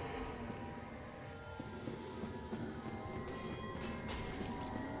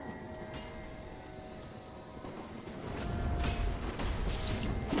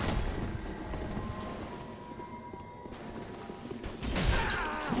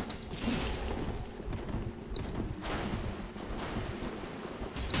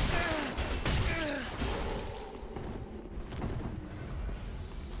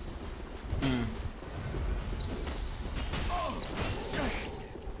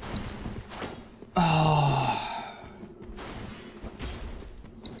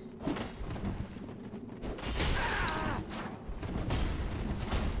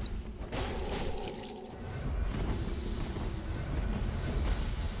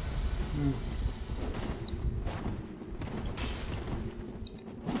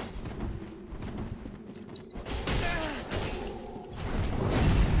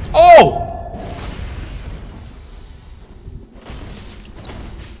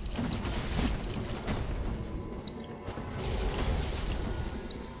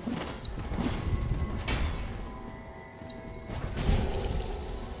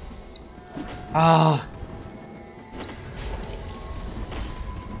 Ah.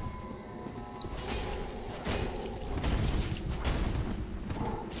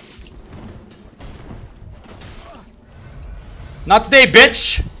 Not today,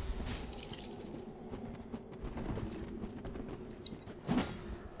 bitch!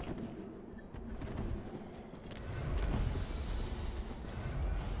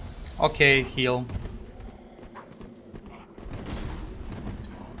 Okay, heal.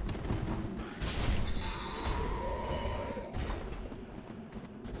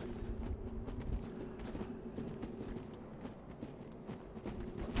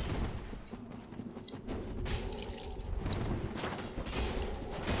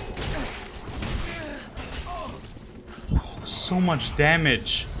 So much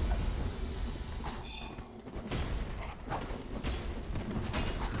damage.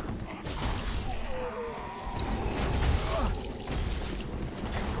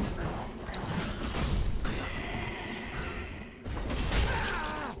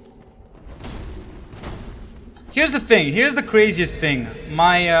 Here's the thing, here's the craziest thing.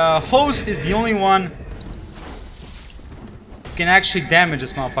 My host is the only one who can actually damage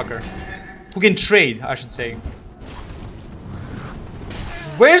this motherfucker. Who can trade, I should say.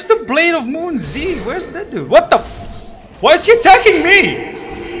 Where's the Blade of Moon Z? Where's that dude? What the? Why is he attacking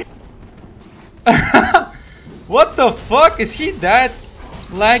me? What the fuck? Is he that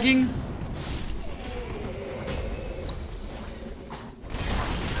lagging?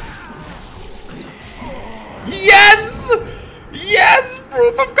 Yes! Yes!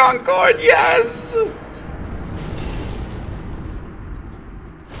 Proof of Concord! Yes!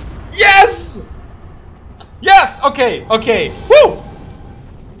 Yes! Yes! Okay, okay. Woo!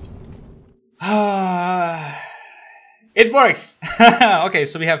 It works! Okay,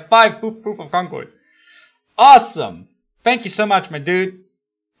 so we have 5 proof of Concords. Awesome! Thank you so much, my dude.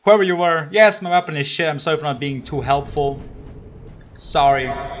 Whoever you were. Yes, my weapon is shit. I'm sorry for not being too helpful.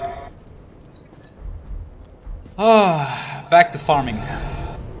 Sorry. Back to farming.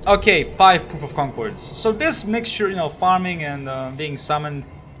 Okay, 5 proof of Concords. So this mixture, you know, farming and being summoned,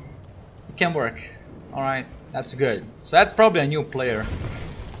 it can work. Alright, that's good. So that's probably a new player.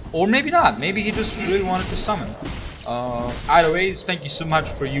 Or maybe not. Maybe he just really wanted to summon. Either ways, thank you so much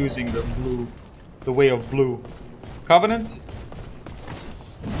for using the Way of Blue Covenant.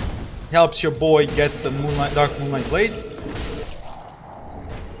 Helps your boy get the Dark Moonlight Blade.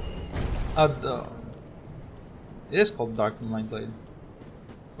 It is called Dark Moonlight Blade.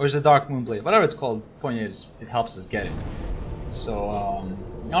 Or is it Dark Moon Blade? Whatever it's called, point is, it helps us get it. So,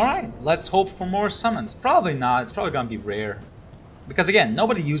 alright, let's hope for more summons. Probably not, it's probably gonna be rare. Because again,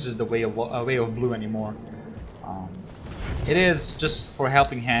 nobody uses the Way of Blue anymore. It is just for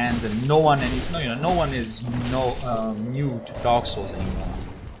helping hands, and no one is new to Dark Souls anymore.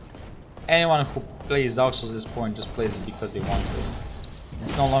 Anyone who plays Dark Souls at this point just plays it because they want to.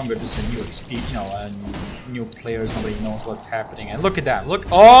 It's no longer just a new new players. Nobody knows what's happening. And look at that! Look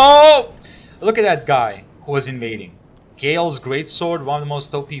at that guy who was invading. Gale's Greatsword, one of the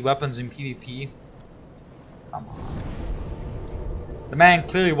most OP weapons in PvP. Come on. The man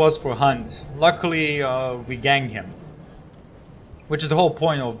clearly was for hunt. Luckily, we ganged him. Which is the whole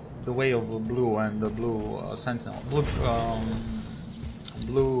point of the Way of Blue and the Blue Sentinel.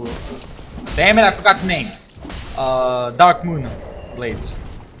 Blue... Damn it, I forgot the name. Dark Moon Blades.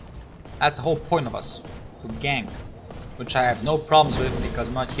 That's the whole point of us. To gank. Which I have no problems with because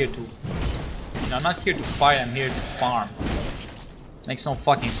I'm not here to... I'm not here to fight, I'm here to farm. Makes no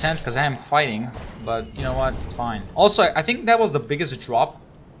fucking sense because I am fighting, but you know what, it's fine. Also, I think that was the biggest drop.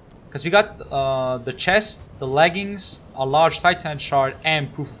 Because we got the chest, the leggings, a large Titan shard,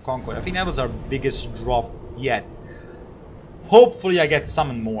 and Proof of Concord. I think that was our biggest drop yet. Hopefully I get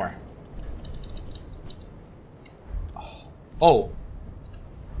summoned more. Oh.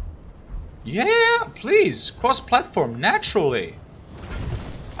 Yeah, please, cross-platform, naturally.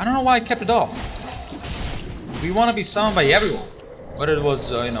 I don't know why I kept it off. We want to be summoned by everyone. Whether it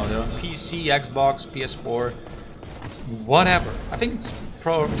was, you know, the PC, Xbox, PS4, whatever. I think it's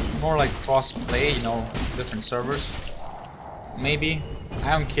more like cross-play, you know, different servers. Maybe.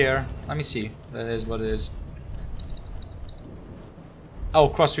 I don't care. Let me see. That is what it is. Oh,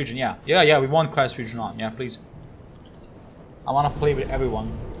 cross-region, yeah. Yeah, we want cross-region on. Yeah, please. I want to play with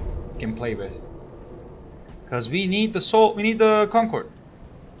everyone we can play with. Because we need the soul, we need the Concord.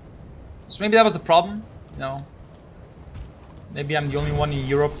 So maybe that was the problem, you know. Maybe I'm the only one in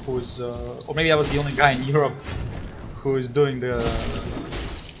Europe who's, or maybe I was the only guy in Europe who is doing the,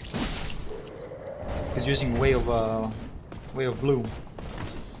 who's using Way of Blue.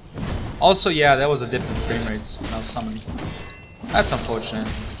 Also, yeah, that was a dip in frame rates when I was summoned. That's unfortunate.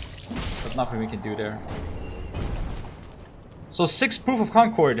 but nothing we can do there. So 6 Proof of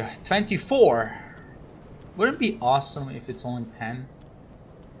Concord, 24. Wouldn't it be awesome if it's only 10?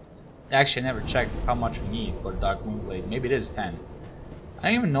 Actually, I never checked how much we need for Dark Moonblade. Maybe it is 10. I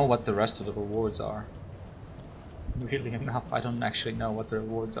don't even know what the rest of the rewards are. Weirdly enough, I don't actually know what the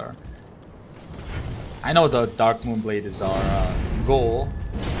rewards are. I know the Dark Moonblade is our goal,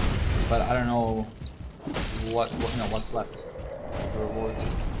 but I don't know what's left. The rewards.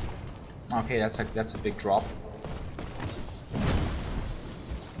 Okay, that's a big drop.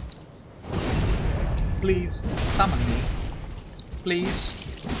 Please summon me. Please,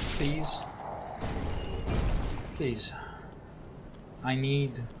 please, please. I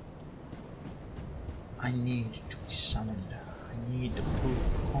need to be summoned. I need the Proof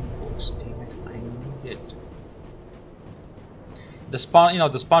of Concord. Damn it! I need it. The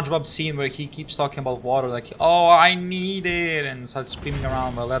SpongeBob scene where he keeps talking about water, like, oh, I need it, and starts screaming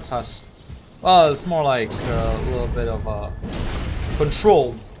around. Well, that's us. Well, it's more like a little bit of a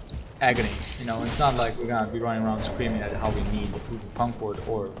controlled agony. You know, it's not like we're gonna be running around screaming at how we need the Proof of Concord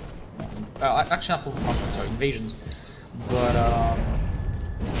or actually not Proof of Concord, sorry, invasions. But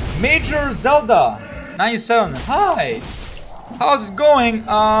Major Zelda 97. Hi. How's it going?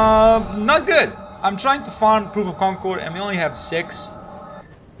 Not good. I'm trying to farm Proof of Concord and we only have 6.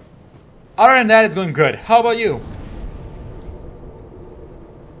 Other than that, it's going good. How about you?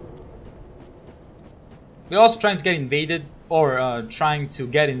 We're also trying to get invaded, or trying to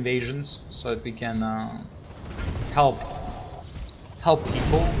get invasions, so that we can help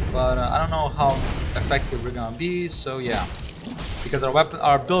people. But I don't know how effective we're gonna be. So yeah, because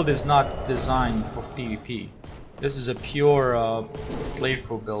our build is not designed for PvP. This is a pure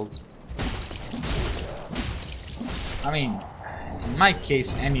playthrough build. I mean, in my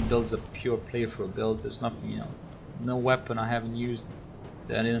case, any build's a pure playthrough build. There's nothing, no weapon I haven't used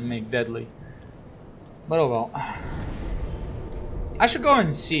that I didn't make deadly. But oh well. I should go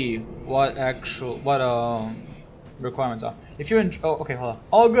and see what requirements are. If you're in, oh, okay, hold on.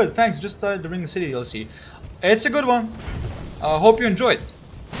 All good, thanks. Just started the Ring City DLC. It's a good one. Hope you enjoyed.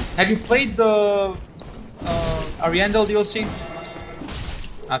 Have you played the Ariandel DLC?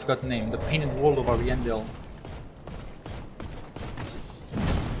 I forgot the name. The Painted World of Ariandel.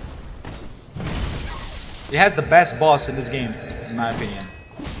 It has the best boss in this game, in my opinion.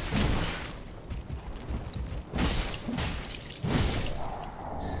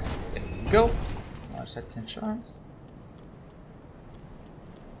 There we go. Now set 10 shards.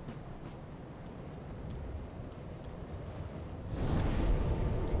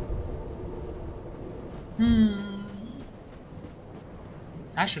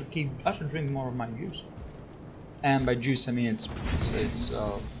 I should drink more of my juice. And by juice I mean it's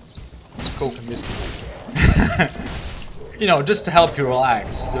Coke and whiskey. You know, just to help you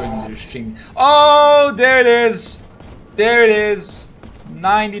relax during the stream. Oh, there it is! There it is!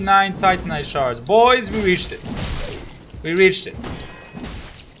 99 Titanite shards. Boys, we reached it. We reached it.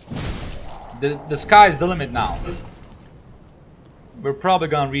 The sky's the limit now. We're probably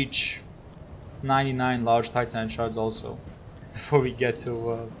gonna reach 99 large Titanite shards also before we get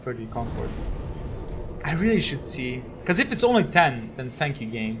to 30 Concords. I really should see, because if it's only 10, then thank you,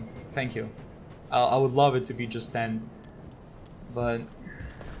 game. Thank you. I would love it to be just 10, but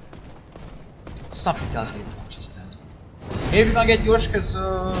something tells me it's not just 10. Maybe we're gonna get Yoshika's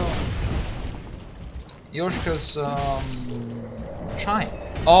chime.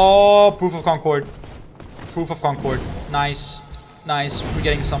 Oh, Proof of Concord. Proof of Concord. Nice. Nice. We're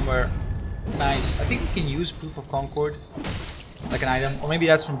getting somewhere. Nice. I think we can use Proof of Concord like an item, or maybe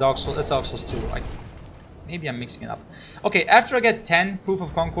that's from Dark Souls. That's Dark Souls 2. Maybe I'm mixing it up. Okay, after I get 10 Proof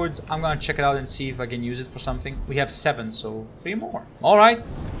of Concords, I'm gonna check it out and see if I can use it for something. We have 7, so 3 more. Alright.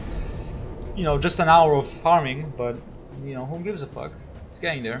 You know, just an hour of farming, but, you know, who gives a fuck? It's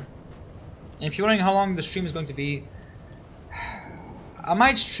getting there. And if you're wondering how long the stream is going to be, I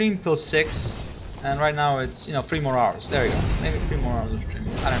might stream till 6, and right now it's, 3 more hours. There you go. Maybe 3 more hours of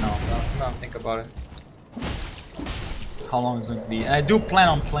streaming. I don't know. I'm gonna think about it. How long it's going to be. And I do plan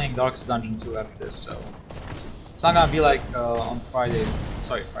on playing Darkest Dungeon 2 after this, so it's not gonna be like on Saturday,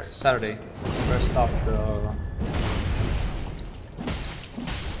 where I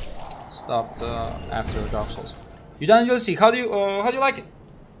stopped after Dark Souls. You done DLC? How do you like it?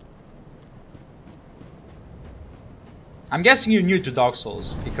 I'm guessing you're new to Dark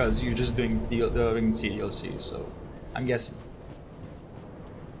Souls because you're just doing the Ring City DLC, so I'm guessing.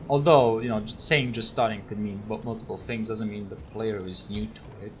 Although, just starting could mean multiple things, doesn't mean the player is new to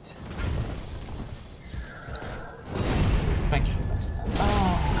it. Thank you for that.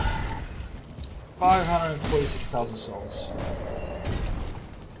 Oh, 546,000 souls.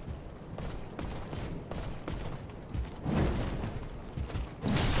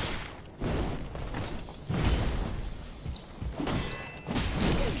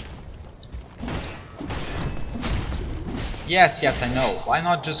 Yes, yes, I know. Why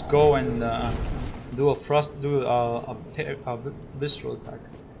not just go and do a visceral attack?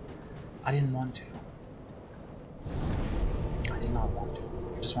 I didn't want to. I did not want to.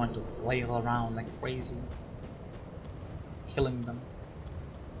 I just wanted to flail around like crazy, killing them.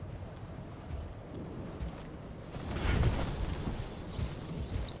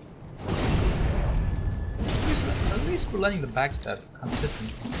 At least we're letting the backstab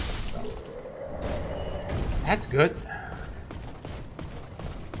consistently. That's good.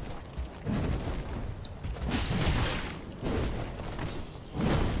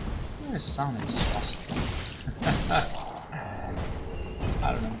 Your sound is exhausting.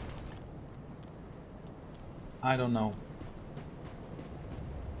 I don't know. I don't know.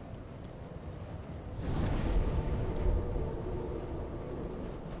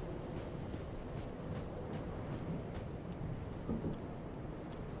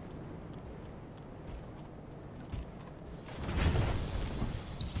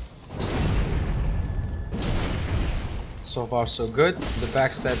 So far so good. The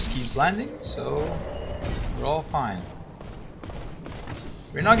backstabs keeps landing, so we're all fine.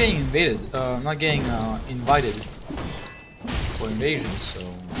 We're not getting invaded, invited for invasion, so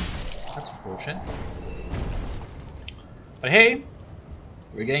that's unfortunate. But hey,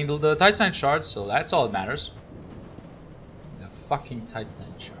 we're getting the Titanite shards, so that's all that matters. The fucking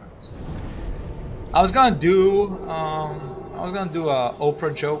Titanite shards. I was gonna do a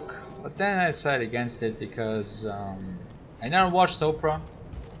Oprah joke, but then I decided against it because I never watched Oprah.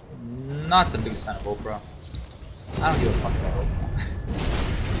 Not the biggest fan of Oprah. I don't give a fuck about Oprah.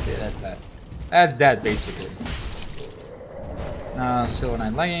 So yeah, that's that. That's that basically. Silver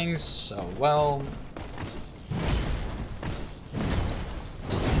 9 leggings. So well.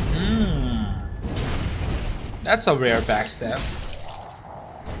 That's a rare backstab.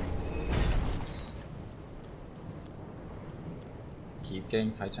 Keep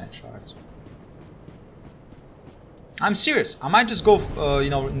getting Titanite shards. I'm serious. I might just go,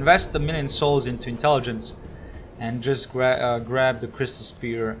 invest a million souls into intelligence, and just grab the crystal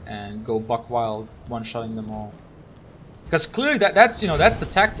spear and go buck wild, one-shotting them all. Because clearly that's the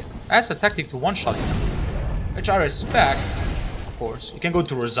tactic. That's the tactic to one-shotting them, which I respect. Of course, you can go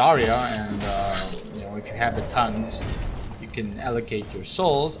to Rosaria, and if you have the tons, you can allocate your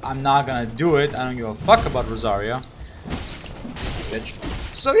souls. I'm not gonna do it. I don't give a fuck about Rosaria, bitch.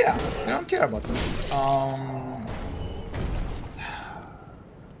 So yeah, I don't care about them.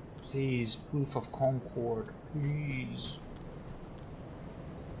 Please, proof of concord, please.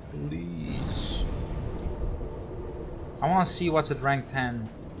 Please. I want to see what's at rank 10.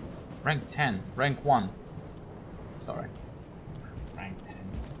 Rank 10. Rank 1. Sorry. Rank 10.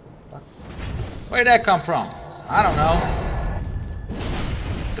 What? Where'd that come from? I don't know.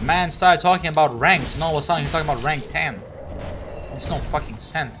 The man started talking about ranks and all of a sudden he's talking about rank 10. Makes no fucking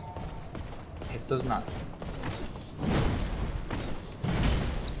sense. It does not.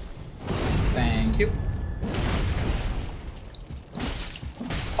 Thank you.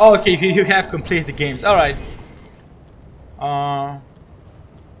 Oh, okay, you have completed the games. All right.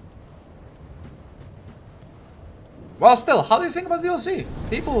 Well, still, how do you think about DLC?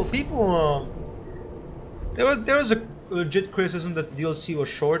 People. There was a legit criticism that the DLC was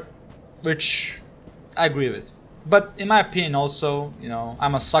short, which I agree with. But in my opinion, also,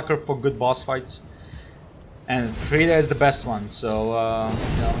 I'm a sucker for good boss fights. And Frida is the best one, so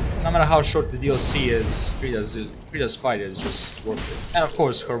no matter how short the DLC is, Frida's fight is just worth it. And of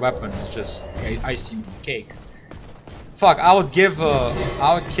course, her weapon is just icing on the cake. Fuck, I would give the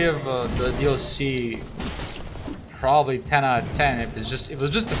DLC probably 10 out of 10 if it was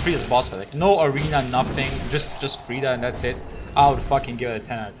just the Frida's boss fight, like no arena, nothing, just Frida and that's it. I would fucking give it a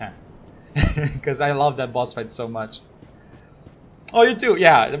 10 out of 10 because I love that boss fight so much. Oh, you do?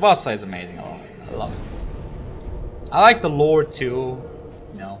 Yeah, the boss fight is amazing. Oh, I love it. I like the lore too,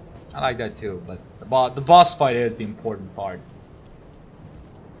 I like that too, but the boss fight is the important part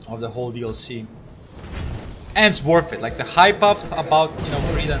of the whole DLC. And it's worth it, like the hype up about,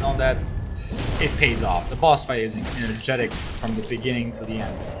 Frida and all that, it pays off. The boss fight is energetic from the beginning to the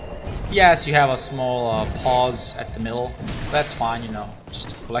end. Yes, you have a small pause at the middle, but that's fine,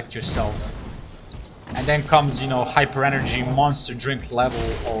 just to collect yourself. And then comes, hyper energy monster drink level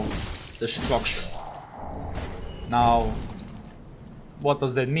of destruction. Now, what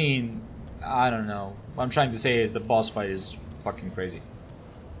does that mean? I don't know. What I'm trying to say is the boss fight is fucking crazy.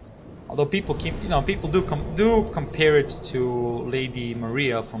 Although people do compare it to Lady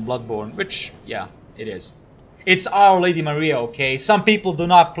Maria from Bloodborne, which yeah, it is. It's our Lady Maria, okay? Some people do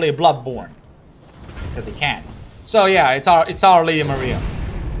not play Bloodborne because they can't. So yeah, it's our Lady Maria.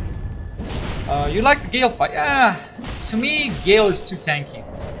 You like the Gale fight? Yeah, To me, Gale is too tanky.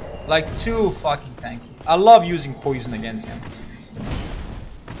 Like, too fucking tanky. I love using poison against him.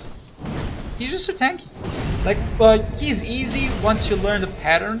 He's just so tanky. Like, he's easy once you learn the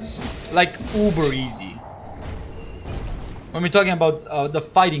patterns. Like, uber easy. When we're talking about the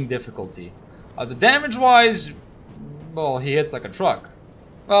fighting difficulty. The damage-wise, well, he hits like a truck.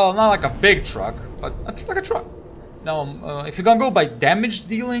 Well, not like a big truck, but like a truck. Now, if you're gonna go by damage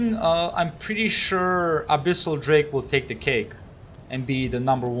dealing, I'm pretty sure Abyssal Drake will take the cake and be the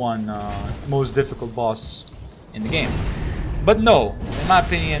 #1 most difficult boss in the game. But no, in my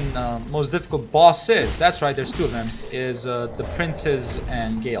opinion, most difficult bosses, that's right, there's two of them, is the Princes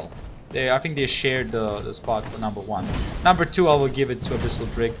and Gale. I think they shared the spot for #1. #2, I will give it to Abyssal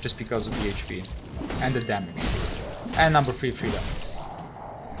Drake just because of the HP and the damage. And #3, Freedom.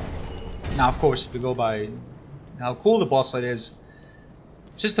 Now, of course, if we go by how cool the boss fight is,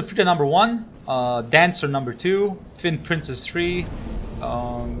 just the Frida #1, Dancer #2, Twin Princess 3,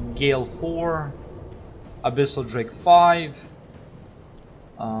 Gale 4, Abyssal Drake 5,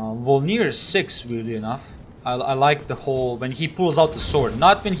 Volnir 6, weirdly enough. I like the whole, when he pulls out the sword,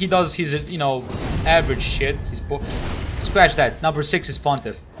 not when he does his, you know, average shit. Scratch that. #6 is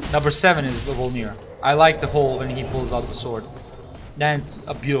Pontiff. #7 is Volnir. I like the whole when he pulls out the sword. Then it's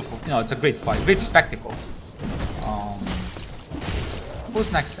a beautiful, you know, it's a great fight, great spectacle.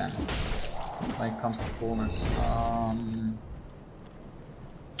 Who's next then? When it comes to coolness,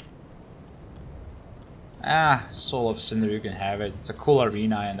 Soul of Cinder, you can have it. It's a cool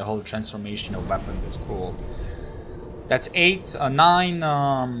arena, and the whole transformation of weapons is cool. That's 8, 9,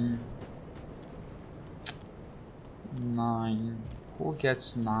 9. Who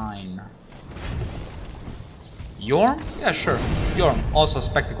gets 9? Yorm? Yeah, sure. Yorm, also a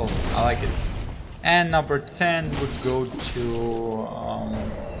spectacle. I like it. And #10 would go to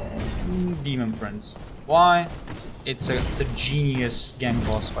Demon Prince. Why? It's a genius gang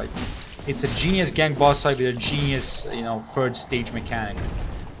boss fight. It's a genius gang boss fight with a genius, you know, third stage mechanic,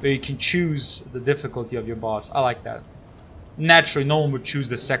 where you can choose the difficulty of your boss. I like that. Naturally, no one would choose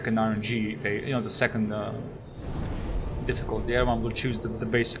the second RNG, if they, you know, the second difficulty. Everyone will choose the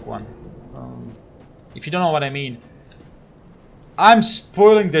basic one. If you don't know what I mean, I'm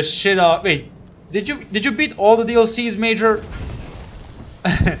spoiling the shit out. Wait, did you beat all the DLCs, Major?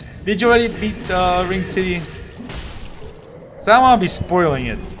 Did you already beat Ring City? So I want to be spoiling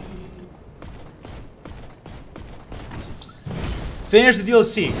it. Finish the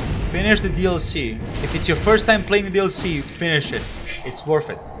DLC. Finish the DLC. If it's your first time playing the DLC, finish it. It's worth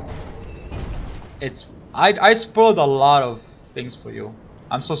it. I spoiled a lot of things for you.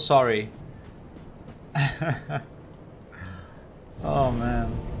 I'm so sorry. Oh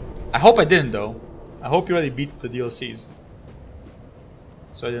man. I hope I didn't though. I hope you already beat the DLCs.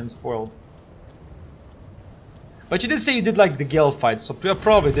 So I didn't spoil. But you did say you did like the Gale fight, so you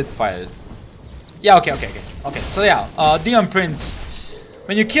probably did fight it. Yeah, okay. So yeah, Demon Prince.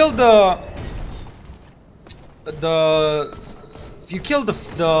 When you kill if you kill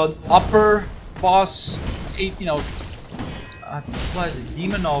the upper boss, you know, what is it?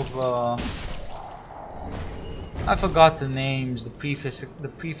 Demon of I forgot the names, the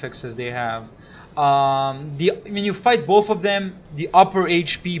prefixes they have. When you fight both of them, the upper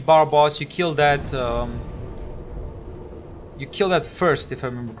HP bar boss, you kill that. You kill that first, if I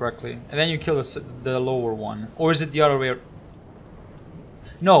remember correctly, and then you kill the lower one, or is it the other way?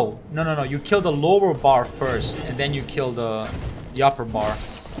 No. You kill the lower bar first, and then you kill the upper bar.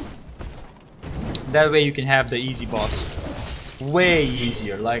 That way you can have the easy boss. Way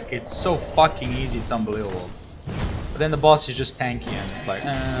easier. Like, it's so fucking easy, it's unbelievable. But then the boss is just tanky, and it's like,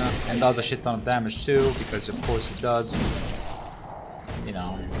 and does a shit ton of damage too, because of course it does. You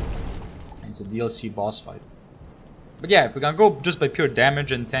know, it's a DLC boss fight. But yeah, if we're gonna go just by pure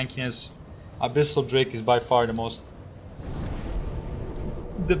damage and tankiness, Abyssal Drake is by far the most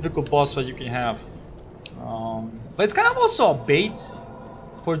difficult boss fight you can have. But it's kind of also a bait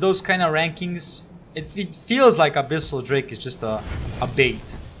for those kind of rankings. It feels like Abyssal Drake is just a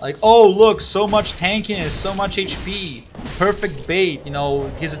bait. Like, oh look, so much tankiness, so much HP, perfect bait, you know,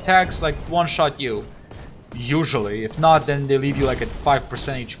 his attacks like one-shot you. Usually, if not, then they leave you like at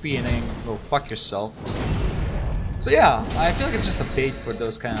 5% HP and then go fuck yourself. So yeah, I feel like it's just a bait for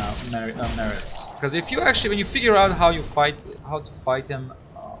those kind of merits. Because if you actually, when you figure out how to fight him,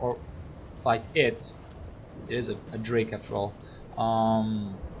 or fight it is a Drake after all,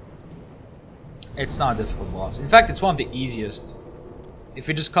 it's not a difficult boss. In fact, it's one of the easiest. If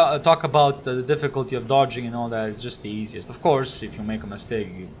you just talk about the difficulty of dodging and all that, it's just the easiest. Of course, if you make a mistake,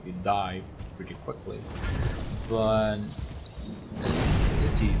 you die pretty quickly. But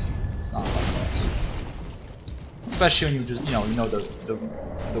it's easy. It's not like boss. Especially when you just you know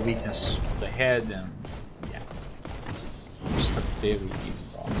the weakness of the head, and yeah, just a very easy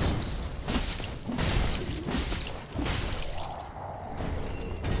boss.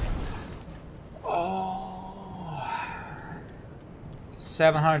 Oh,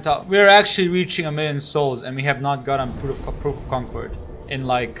 700,000. We're actually reaching 1,000,000 souls, and we have not gotten proof of concord in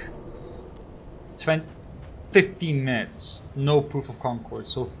like 15 minutes. No proof of concord.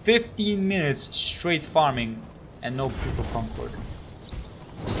 So 15 minutes straight farming and no proof of concord.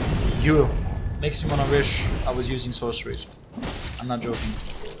 Beautiful. Makes me wanna wish I was using sorceries. I'm not joking.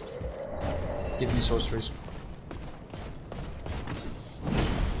 Give me sorceries.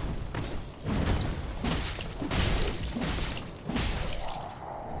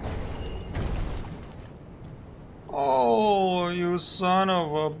 Oh, you son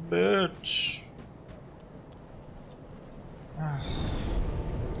of a bitch.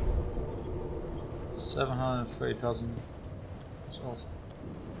 730,000 souls.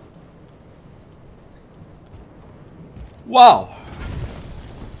 Wow!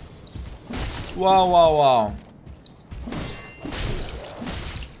 Wow, wow, wow.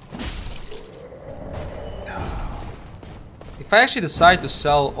 If I actually decide to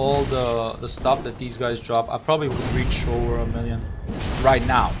sell all the stuff that these guys drop, I probably would reach over 1,000,000 right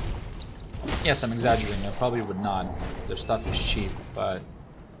now. Yes, I'm exaggerating. I probably would not. Their stuff is cheap, but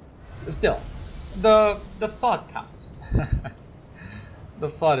still, the thought counts. The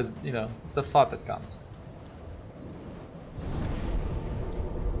thought is, you know, it's the thought that counts.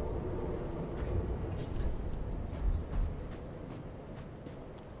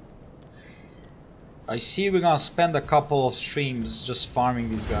 I see we're gonna spend a couple of streams just farming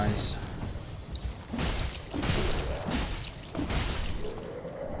these guys.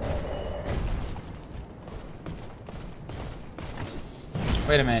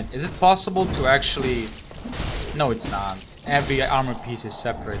 Wait a minute, is it possible to actually... No, it's not. Every armor piece is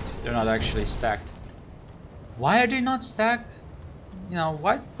separate. They're not actually stacked. Why are they not stacked? You know,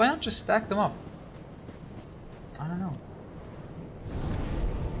 why not just stack them up? I don't know.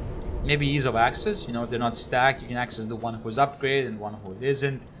 Maybe ease of access, you know, if they're not stacked, you can access the one who's upgraded and one who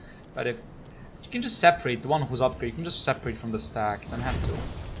isn't. But if you can just separate the one who's upgraded, you can just separate from the stack. You don't have to.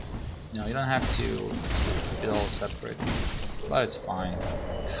 You know, you don't have to keep it all separate. But it's fine.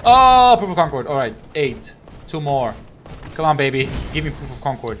 Oh, proof of concord. All right, 8. 2 more. Come on, baby. Give me proof of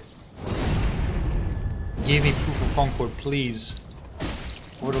concord. Give me proof of concord, please.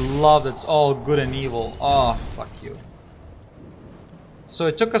 For the love that's all good and evil. Oh, fuck you. So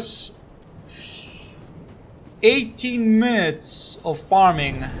it took us 18 minutes of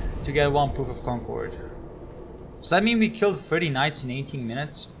farming to get 1 proof of concord. Does that mean we killed 30 knights in 18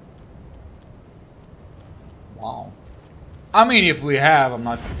 minutes? Wow. I mean, if we have, I'm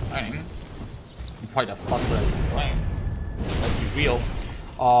not complaining. Why the fuck would I complain? Let's be real.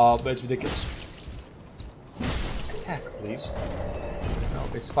 But it's ridiculous. Attack, please. No,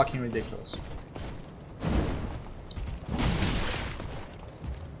 it's fucking ridiculous.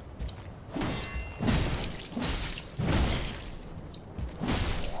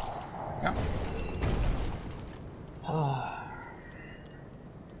 Yeah.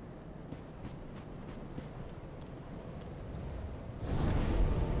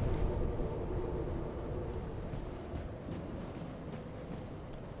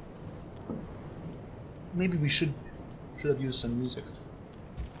 Maybe we should have used some music.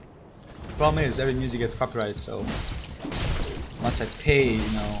 The problem is every music gets copyrighted, so unless I pay,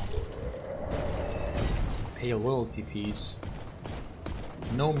 you know, pay royalty fees,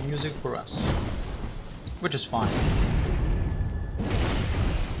 no music for us, which is fine.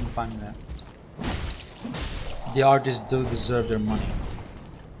 I'm fine with that. The artists do deserve their money.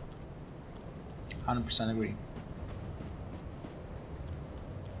 100% agree.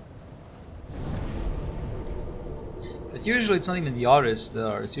 But usually it's not even the artists that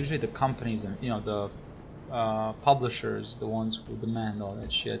are, it's usually the companies and, you know, the publishers, the ones who demand all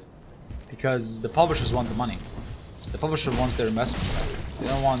that shit. Because the publishers want the money. The publisher wants their investment back.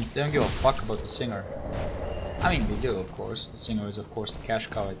 They don't give a fuck about the singer. I mean, they do, of course. The singer is, of course, the cash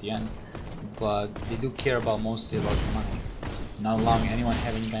cow at the end. But they do care mostly about the money. Not allowing anyone to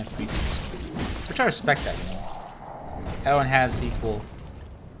have any kind of freedoms. Which I respect that, you know. Everyone has equal...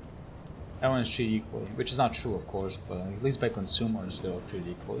 Everyone is treated equally, which is not true, of course, but at least by consumers they are treated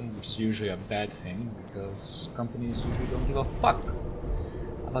equally, which is usually a bad thing because companies usually don't give a fuck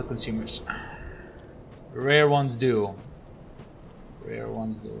about consumers. Rare ones do. Rare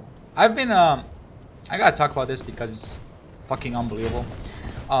ones do. I've been I gotta talk about this because it's fucking unbelievable.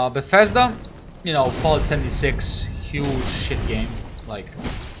 Bethesda, you know, Fallout 76, huge shit game, like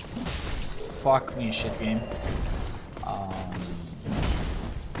fuck me, shit game.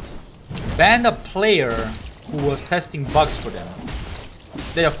 Banned a player who was testing bugs for them.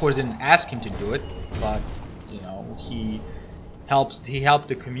 They of course didn't ask him to do it, but you know, he helped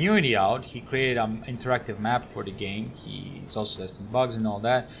the community out. He created an interactive map for the game. He's also testing bugs and all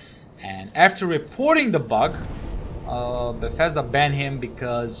that. And after reporting the bug, Bethesda banned him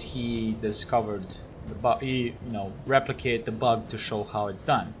because he discovered the bug. He, replicated the bug to show how it's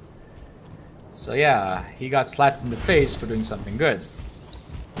done. So yeah, he got slapped in the face for doing something good.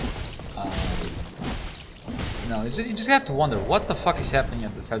 You just have to wonder what the fuck is happening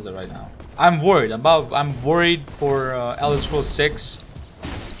at Bethesda right now. I'm worried for Elder Scrolls 6.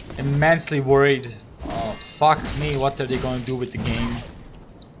 Immensely worried. Oh fuck me, what are they going to do with the game?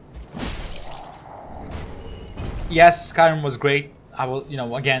 Yes, Skyrim was great. I will,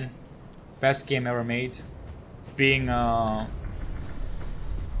 again, best game ever made. Being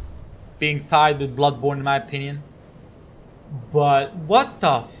tied with Bloodborne in my opinion. But what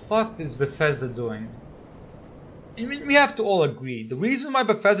the fuck is Bethesda doing? I mean, we have to all agree. The reason why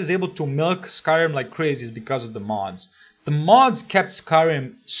Bethesda is able to milk Skyrim like crazy is because of the mods. The mods kept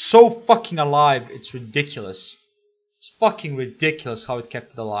Skyrim so fucking alive, it's ridiculous. It's fucking ridiculous how it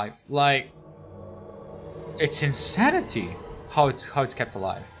kept it alive. Like, it's insanity how it's kept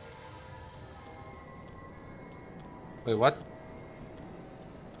alive. Wait, what?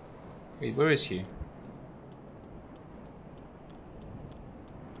 Wait, where is he?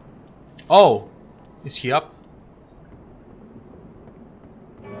 Oh, is he up?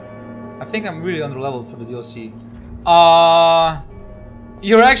 I think I'm really under level for the DLC.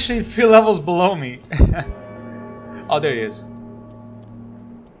 You're actually 3 levels below me. Oh, there he is.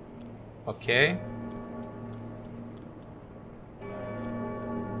 Okay.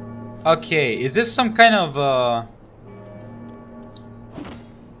 Okay, is this some kind of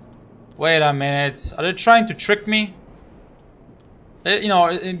Wait a minute. Are they trying to trick me?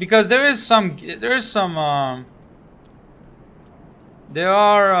 Because there are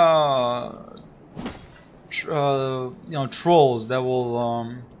trolls that will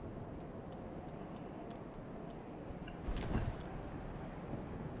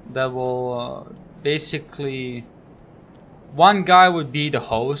basically, one guy would be the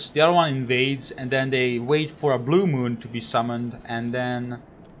host, the other one invades, and then they wait for a blue moon to be summoned, and then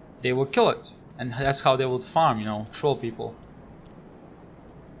they will kill it, and that's how they will farm, troll people.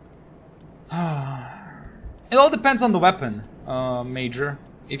 It all depends on the weapon, Major.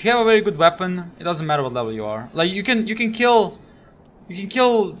 If you have a very good weapon, it doesn't matter what level you are. Like you can kill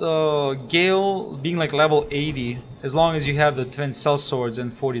Gale being like level 80 as long as you have the twin cell swords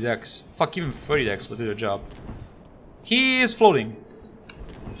and 40 dex. Fuck, even 30 dex will do the job. He is floating.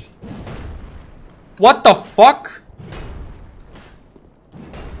 What the fuck?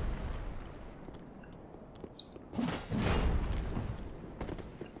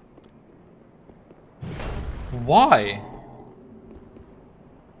 Why?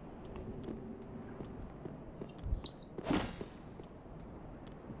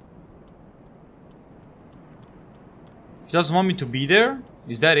 He doesn't want me to be there?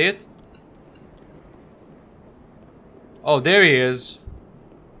 Is that it? Oh, there he is.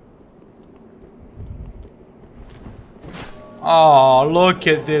 Oh, look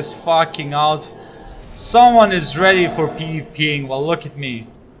at this fucking out. Someone is ready for PvPing. Well, look at me.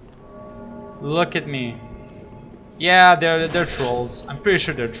 Look at me. Yeah, they're trolls. I'm pretty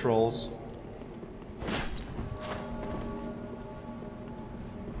sure they're trolls.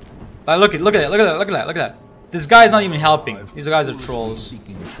 Like, look at that. This guy's not even helping. These guys are trolls.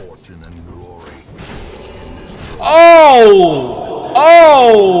 Oh!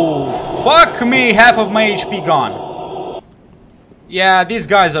 Oh! Fuck me, half of my HP gone. Yeah, these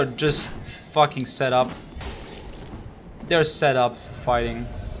guys are just fucking set up. They're set up for fighting.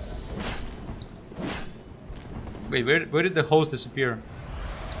 Wait, where did the host disappear?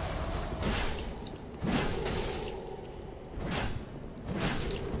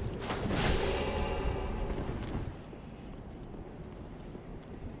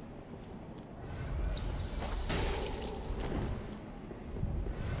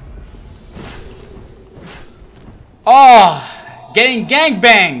 Oh! Getting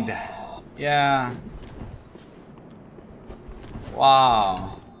gangbanged! Yeah.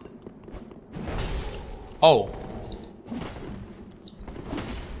 Wow. Oh.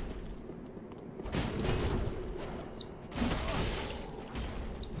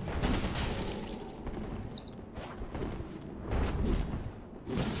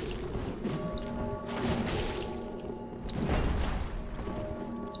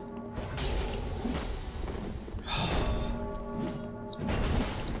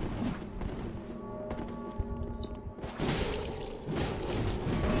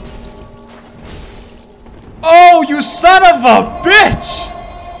 You son of a bitch!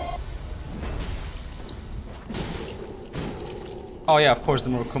 Oh yeah, of course the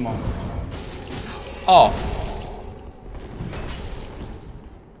Murakumo. Oh.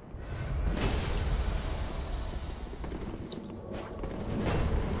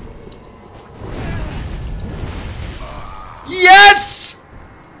 Yes!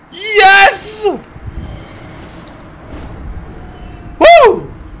 Yes! Woo!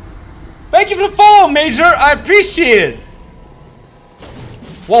 Thank you for the follow, Major. I appreciate it.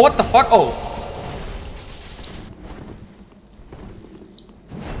 Whoa, what the fuck? Oh.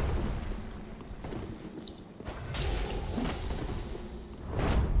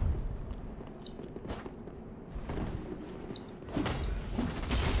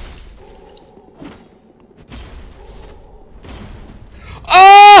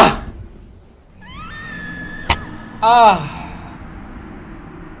 Ah!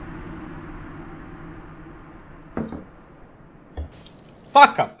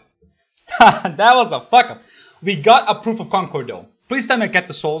 Fuck up. That was a fuck up. We got a proof of concord though. Please tell me I get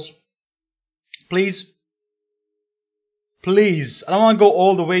the souls. Please. Please. I don't want to go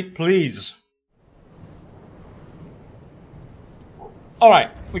all the way. Please.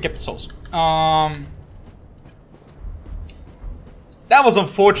 Alright. We get the souls. That was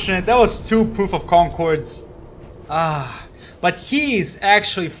unfortunate. That was 2 proof of concords. But he is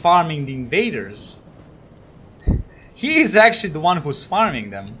actually farming the invaders. He is actually the one who's farming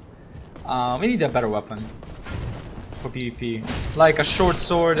them. We need a better weapon for PvP, like a short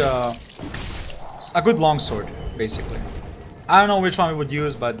sword, a good long sword, basically. I don't know which one we would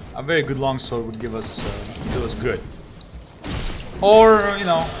use, but a very good long sword would give us good. Or you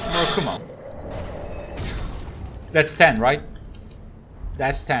know, Murakumo. That's 10, right?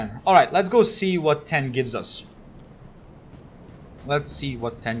 That's 10. All right, let's go see what 10 gives us. Let's see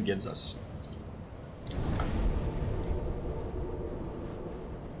what 10 gives us.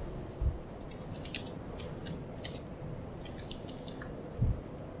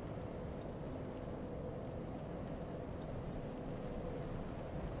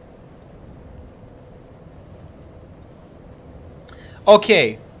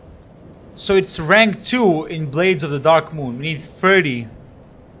 Okay, so it's rank 2 in Blades of the Dark Moon. We need 30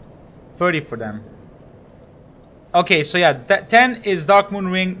 for them. Okay, so yeah, 10 is Dark Moon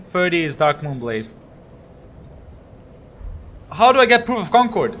Ring, 30 is Dark Moon Blade. How do I get Proof of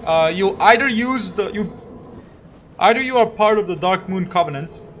Concord? You either use the either you are part of the Dark Moon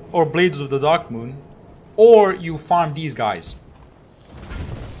Covenant or Blades of the Dark Moon, or you farm these guys,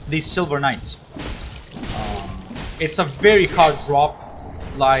 these Silver Knights. It's a very hard drop.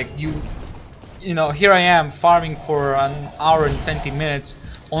 Like you know, here I am farming for an hour and 20 minutes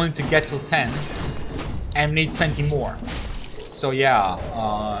only to get to 10. And need 20 more. So yeah,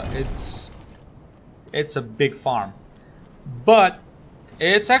 it's a big farm, but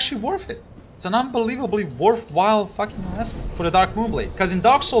it's actually worth it. It's an unbelievably worthwhile fucking investment for the Dark Moon Blade. Because in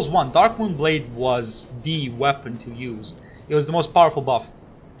Dark Souls 1, Dark Moon Blade was the weapon to use. It was the most powerful buff.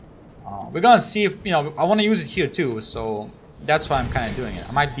 We're gonna see if, you know, I want to use it here too, so that's why I'm kind of doing it.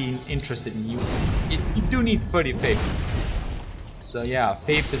 I might be interested in using it. You do need 30 faith. So yeah,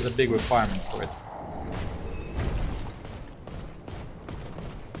 faith is a big requirement for it.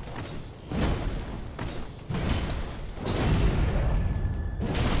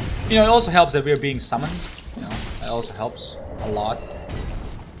 You know, it also helps that we're being summoned. You know, that also helps a lot.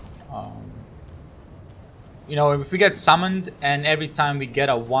 You know, if we get summoned and every time we get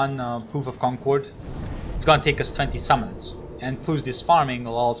a 1 proof of concord, it's gonna take us 20 summons. And plus this farming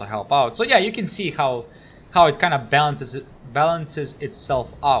will also help out. So yeah, you can see how it kind of balances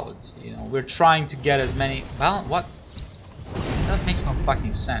itself out. You know, we're trying to get as many. What? That makes no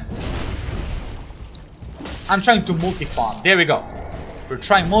fucking sense. I'm trying to multi-farm. There we go. We're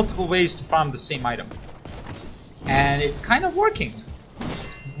trying multiple ways to farm the same item. And it's kind of working.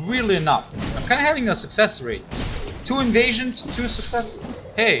 Weirdly enough. I'm kind of having a success rate. 2 invasions, 2 success.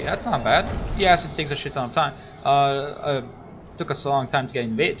 Hey, that's not bad. Yes, it takes a shit ton of time. Took us a long time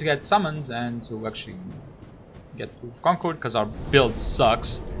to get summoned and to actually get to Concord because our build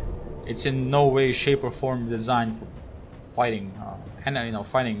sucks. It's in no way, shape, or form designed for fighting,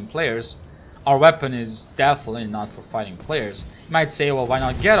 fighting players. Our weapon is definitely not for fighting players. You might say, well, why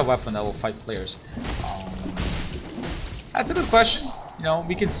not get a weapon that will fight players? That's a good question. You know,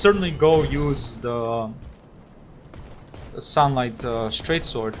 we can certainly go use the Sunlight Straight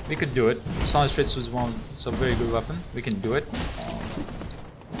Sword. We could do it. Sunlight Straight Sword is a very good weapon. We can do it.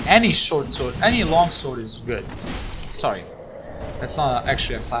 Any short sword, any long sword is good. Sorry, that's not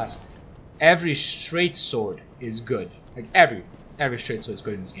actually a class. Every straight sword is good. Like every straight sword is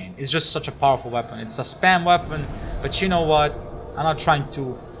good in this game. It's just such a powerful weapon. It's a spam weapon, but you know what? I'm not trying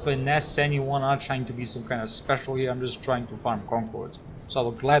to finesse anyone. I'm not trying to be some kind of special here. I'm just trying to farm concords. So I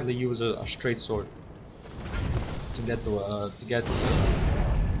will gladly use a straight sword to get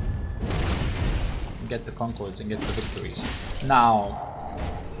the concords and get the victories. Now,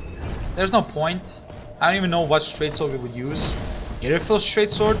 there's no point. I don't even know what straight sword we would use. Irrefill straight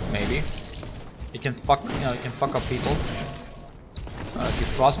sword, maybe. It can fuck, it can fuck up people. If you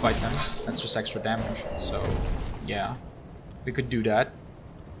frostbite them, that's just extra damage. So, yeah, we could do that.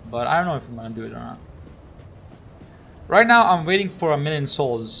 But I don't know if I'm gonna do it or not. Right now, I'm waiting for 1,000,000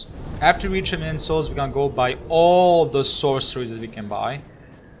 souls. After we reach 1,000,000 souls, we're gonna go buy all the sorceries that we can buy.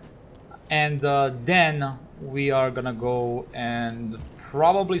 And then we are gonna go and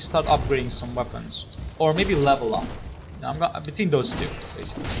probably start upgrading some weapons. Or maybe level up. I'm gonna, between those two,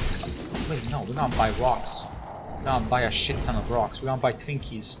 basically. Wait, no, we're gonna buy rocks. We're gonna buy a shit ton of rocks. We're gonna buy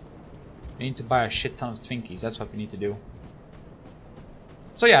Twinkies. We need to buy a shit ton of Twinkies. That's what we need to do.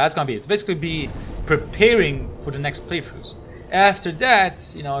 So yeah, that's gonna be it. It's basically be preparing for the next playthroughs. After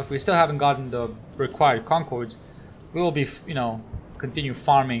that, if we still haven't gotten the required concords, we will be, continue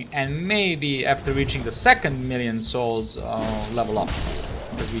farming, and maybe after reaching the second 1,000,000 souls, level up,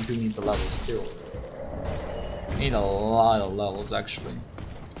 because we do need the levels too. We need a lot of levels actually.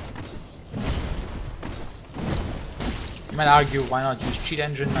 You might argue, why not use cheat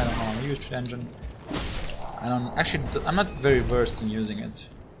engine? I don't know. I'm gonna use cheat engine. I'm not very versed in using it,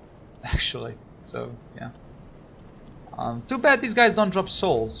 actually. So yeah. Too bad these guys don't drop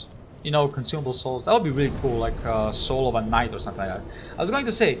souls. Consumable souls. That would be really cool, like soul of a knight or something like that. I was going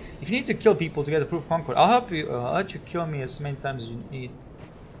to say, if you need to kill people to get the proof concord, I'll help you. I'll let you kill me as many times as you need.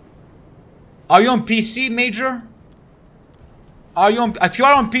 Are you on PC, Major? If you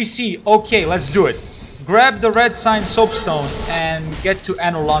are on PC, okay, let's do it. Grab the red sign soapstone and get to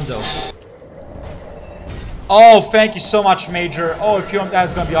Anor Londo. Oh, thank you so much, Major. Oh,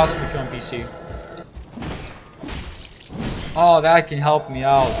 that's gonna be awesome if you're on PC. Oh, that can help me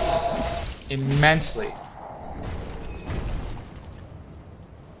out immensely.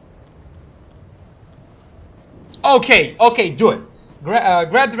 Okay, do it.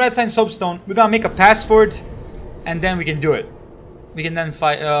 Grab the red sign soapstone. We're gonna make a password, and then we can do it. We can then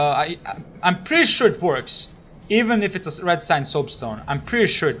fight. I'm pretty sure it works, even if it's a red sign soapstone. I'm pretty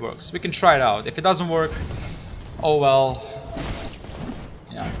sure it works. We can try it out. If it doesn't work, oh well.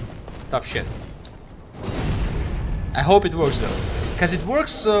 Yeah, tough shit. I hope it works though, because it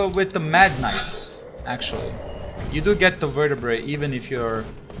works with the Mad Knights. Actually, you do get the vertebrae even if you're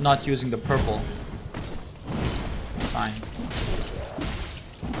not using the purple sign.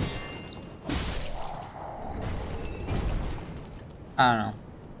 I don't know.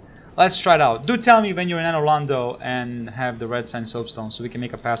 Let's try it out. Do tell me when you're in Anor Londo and have the red sign soapstone so we can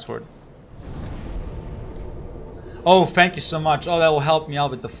make a password. Oh, thank you so much. Oh, that will help me out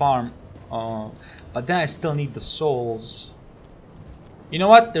with the farm. But then I still need the souls. You know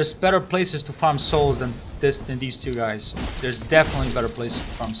what? There's better places to farm souls than these two guys. There's definitely better places to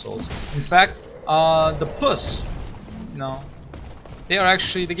farm souls. In fact, the Puss,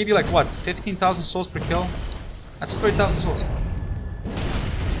 they give you like what, 15,000 souls per kill? That's 30,000 souls.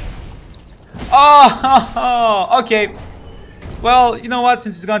 Oh, okay. Well, you know what?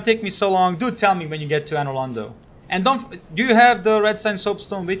 Since it's gonna take me so long, do tell me when you get to Anor Londo. And do you have the red sign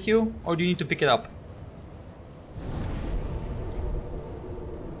soapstone with you, or do you need to pick it up?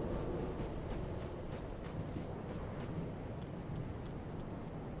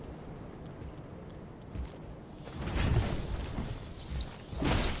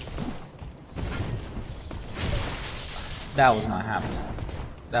 That was not happening.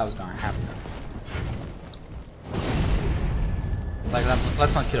 That was gonna happen. Like,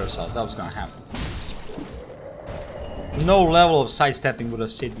 let's not kill ourselves. That was gonna happen. No level of sidestepping would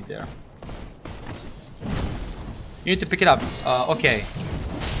have saved me there. You need to pick it up. Okay.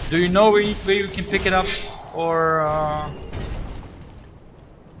 Do you know where you can pick it up? Or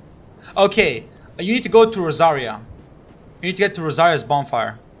okay. You need to go to Rosaria. You need to get to Rosaria's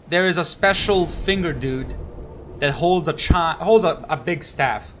bonfire. There is a special finger dude that holds a big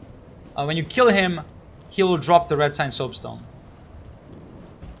staff. When you kill him, he will drop the red sign soapstone.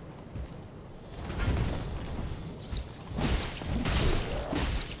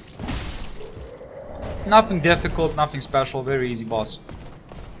 Nothing difficult, nothing special, very easy boss.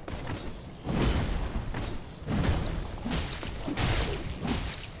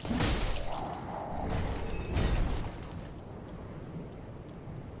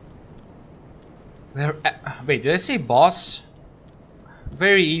 Wait, did I say boss?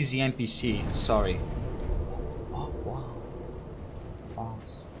 Very easy NPC, sorry. Oh, wow.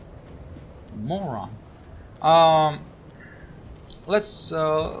 moron. Let's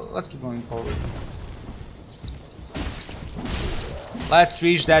keep going forward. Let's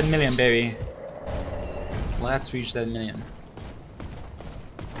reach that million, baby. Let's reach that million.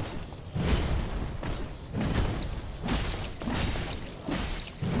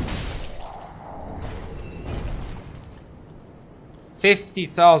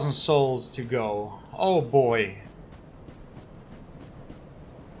 $50,000 souls to go. Oh boy.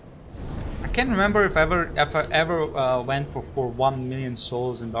 I can't remember if I ever went for 1 million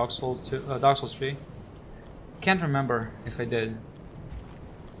souls in Dark Souls 3. Can't remember if I did.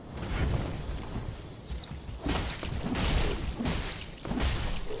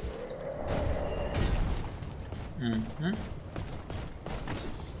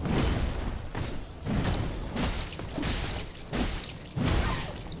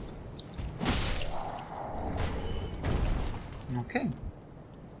 Okay.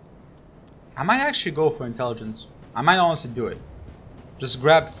 I might actually go for intelligence. I might honestly do it. Just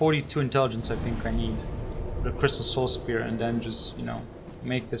grab 42 intelligence, I think I need. The Crystal Soul Spear, and then just, you know,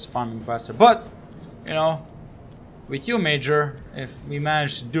 make this farming faster. But, you know, with you, Major, if we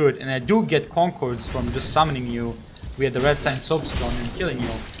manage to do it, and I do get Concords from just summoning you via the Red Sign Soapstone and killing you,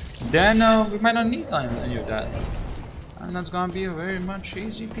 then we might not need any of that. And that's gonna be very much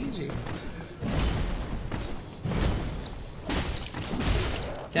easy peasy.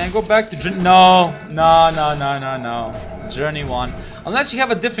 Can I go back to Journey? No. Journey 1. Unless you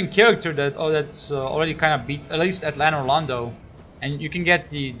have a different character that's already kind of beat, at least Atlanta Orlando, and you can get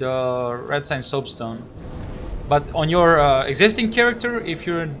the Red Sign Soapstone. But on your existing character, if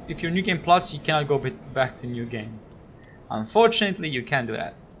you're New Game Plus, you cannot go back to New Game. Unfortunately, you can't do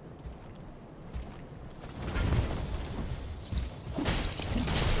that.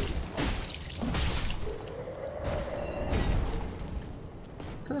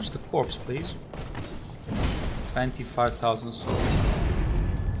 Pillage the corpse, please. 25,000 souls.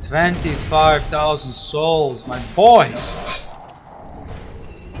 25,000 souls, my boys!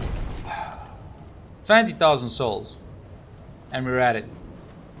 20,000 souls. And we're at it.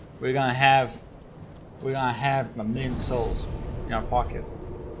 We're gonna have a million souls in our pocket.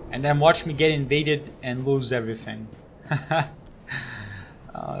 And then watch me get invaded and lose everything. That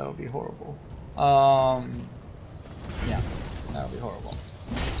would be horrible. Yeah, that would be horrible.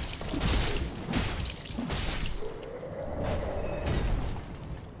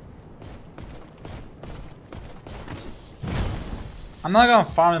 I'm not gonna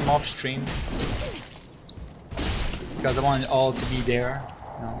farm them off stream because I want it all to be there.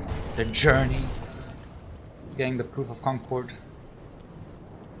 You know, the journey, getting the proof of Concord.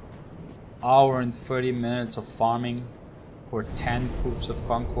 Hour and 30 minutes of farming for 10 proofs of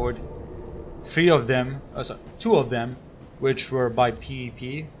Concord. 2 of them, which were by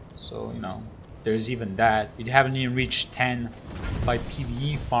PvP. So you know, there's even that. You haven't even reached 10 by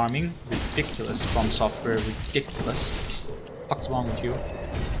PvE farming. Ridiculous from software. Ridiculous. What's wrong with you?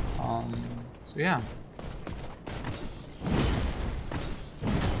 So yeah.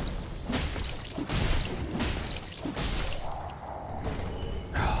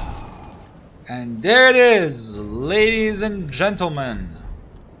 And there it is, ladies and gentlemen.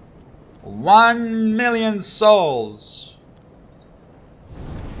 1 million souls.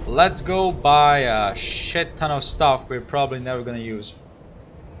 Let's go buy a shit ton of stuff we're probably never gonna use.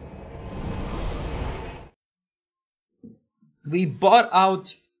 We bought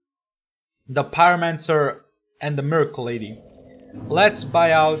out the Pyromancer and the Miracle Lady. Let's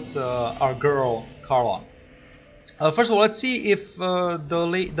buy out our girl Carla. First of all, let's see if the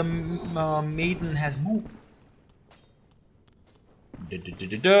maiden has moved.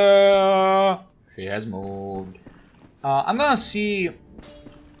 She has moved. I'm gonna see.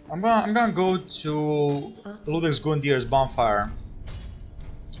 I'm gonna go to Ludwig's Gundir's bonfire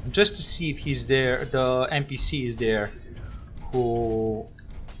just to see if he's there. The NPC is there, who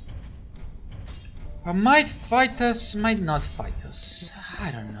might fight us, might not fight us. I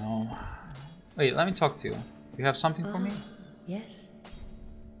don't know. Wait, let me talk to you. You have something for me? Yes.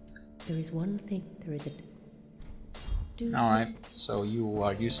 There is one thing there isn't. Alright, so you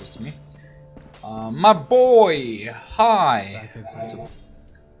are useless to me. My boy! Hi!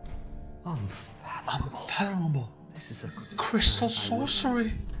 Unfathomable. This is a crystal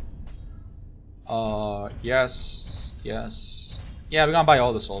sorcery. Yes. Yeah, we're gonna buy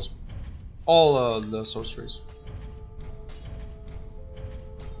all the souls. All the sorceries.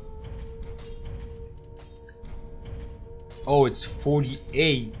 Oh, it's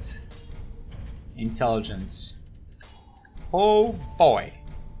 48 intelligence. Oh boy.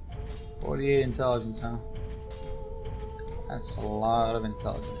 48 intelligence, huh? That's a lot of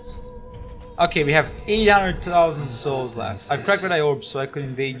intelligence. Okay, we have 800,000 souls left. I've cracked red eye orb so I could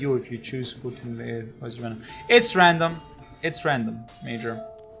invade you if you choose who to invade. It's random. It's random, Major.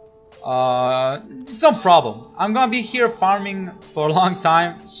 It's no problem. I'm gonna be here farming for a long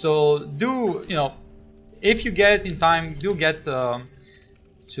time, so do, you know, if you get it in time, do get to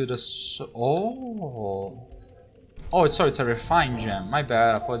the... Oh, sorry, it's a refined gem. My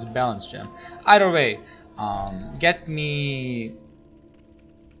bad, I thought it's a balanced gem. Either way, get me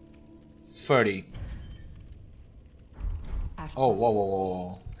 30. Oh,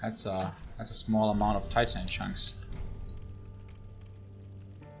 whoa. That's a small amount of titanite chunks.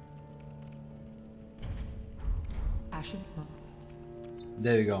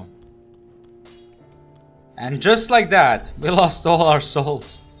 There we go. And just like that, we lost all our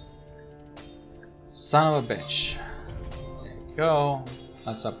souls. Son of a bitch. There we go.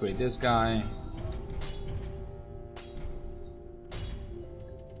 Let's upgrade this guy.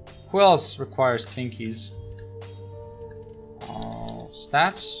 Who else requires Twinkies?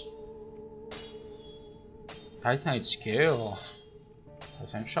 Staffs? Titanite scale.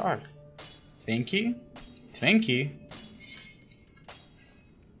 Titanite shard. Twinkie? Twinkie?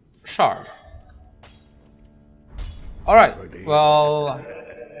 Shard. Alright, well...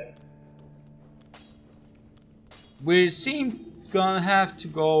 we seem gonna have to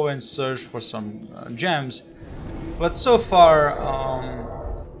go and search for some gems. But so far,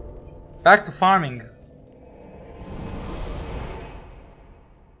 back to farming.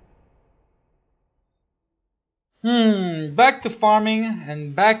 Back to farming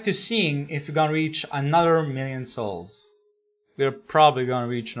and back to seeing if we're gonna reach another 1,000,000 souls. We're probably gonna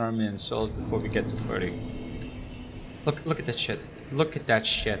reach another 1,000,000 souls before we get to 30. Look at that shit. Look at that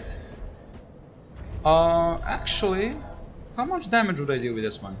shit. Actually, how much damage would I do with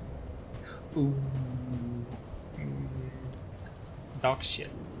this one? Ooh. Dog shit.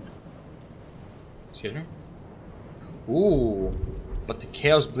 Excuse me? Ooh, but the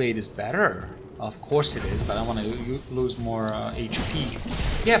Chaos Blade is better. Of course it is, but I want to lose more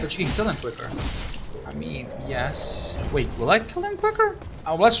HP. Yeah, but you can kill them quicker. I mean, yes. Wait, will I kill them quicker?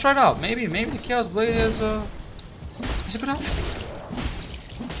 Let's try it out. Maybe the Chaos Blade is a good option.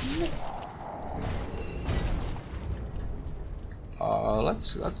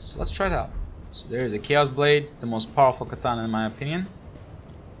 Let's try it out. So there's a Chaos Blade, the most powerful katana in my opinion.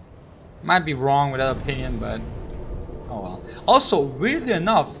 Might be wrong with that opinion, but oh well. Also, weirdly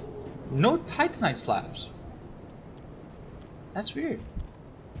enough, no Titanite slabs. That's weird.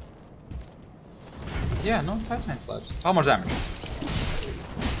 Yeah, no Titanite slabs. How much damage?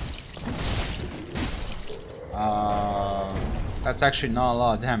 That's actually not a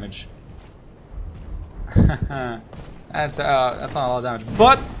lot of damage. That's not a lot of damage.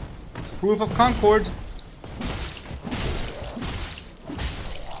 But Proof of Concord.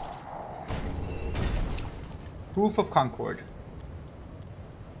 Proof of Concord.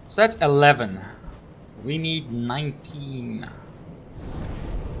 So that's 11. We need 19.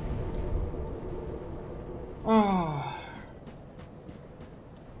 Oh.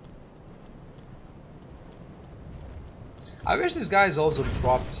 I wish this guy's also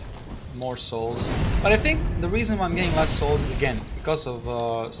dropped more souls, but I think the reason why I'm getting less souls is, again, it's because of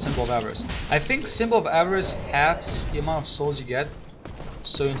Symbol of Avarice. I think Symbol of Avarice halves the amount of souls you get,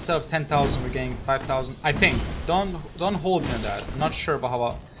 so instead of 10,000 we're getting 5,000. I think. Don't hold me on that. I'm not sure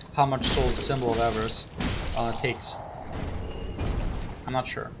about how much souls Symbol of Avarice takes. I'm not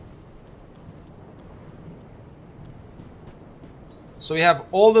sure. So we have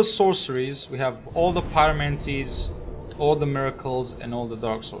all the sorceries, we have all the pyromancies, all the miracles, and all the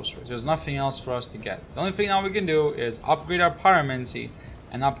dark sorceries. There's nothing else for us to get. The only thing now we can do is upgrade our pyromancy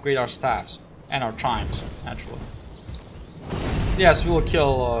and upgrade our staffs and our chimes, naturally. Yes, we will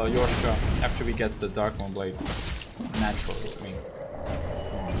kill Yorshka after we get the Dark Moon Blade. Naturally, I mean,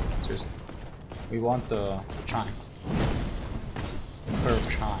 seriously. We want the chime. Curve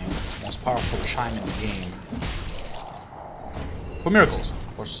chime, most powerful chime in the game. For miracles,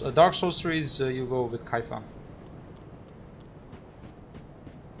 of course. Dark sorceries, you go with Kaifa.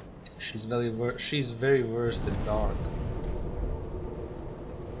 She's very versed in dark.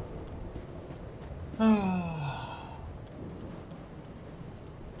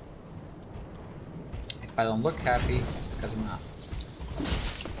 If I don't look happy, it's because I'm not.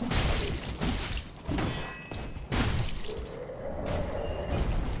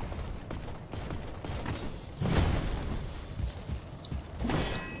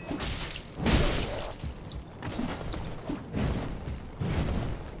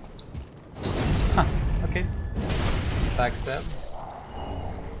 Okay. Backstab.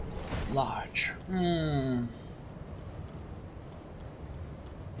 Large.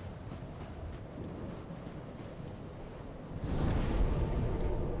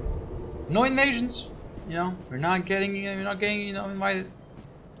 No invasions. You know, we're not getting invited.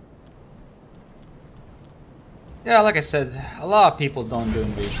 Yeah, like I said, a lot of people don't do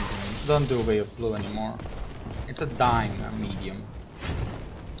invasions anymore, don't do Way of Blue anymore. It's a dying medium.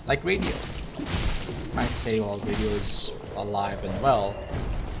 Like radio. Might say, well, radio is alive and well.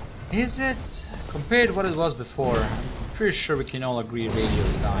 Is it? Compared to what it was before, I'm pretty sure we can all agree radio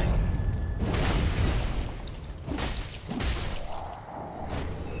is dying.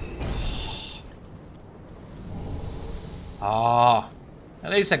 Ah,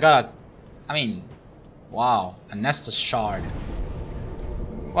 at least I got a, I mean, wow, a Nestus shard.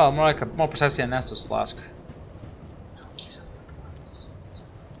 Well, more precisely a Nestus flask.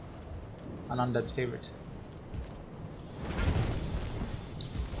 An undead's favorite.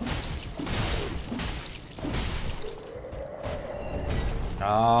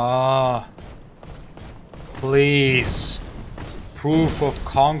 Ah, please, proof of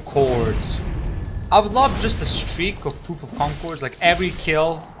concords. I would love just a streak of proof of concords, like every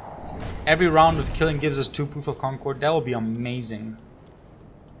kill, every round of killing gives us 2 proof of concord. That would be amazing.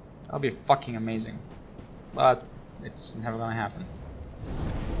 That would be fucking amazing. But it's never gonna happen.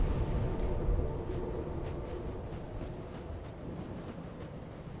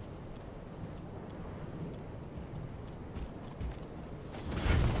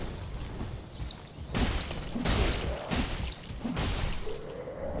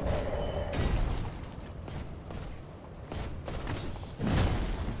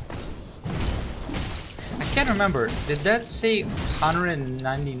 I can't remember, did that say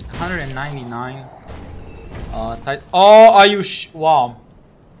 199 oh, are you wow.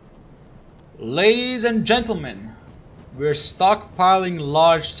 Ladies and gentlemen, we're stockpiling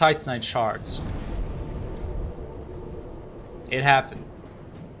large titanite shards. It happened.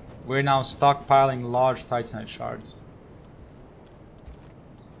 We're now stockpiling large titanite shards.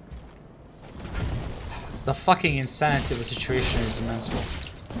 The fucking insanity of the situation is immense.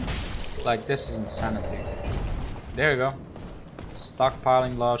 Like, this is insanity. There you go.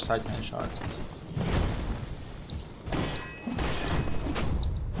 Stockpiling large titanite shards.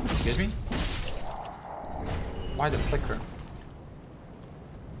 Excuse me? Why the flicker?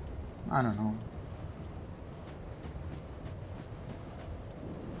 I don't know.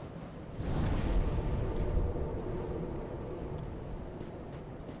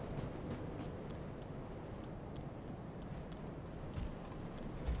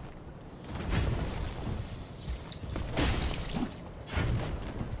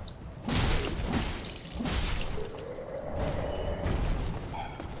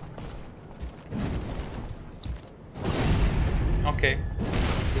 Okay,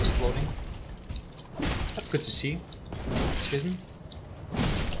 it was floating. That's good to see. Excuse me.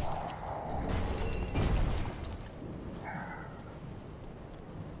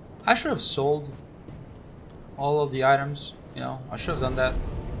 I should have sold all of the items, you know, I should have done that.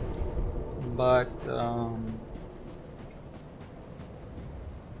 But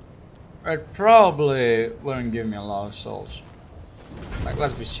it probably wouldn't give me a lot of souls. Like,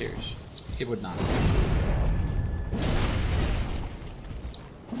 let's be serious. It would not.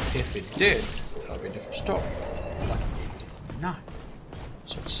 If it did, that would be a different story. But it did not.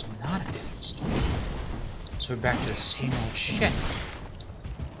 So it's not a different story. So we're back to the same old shit.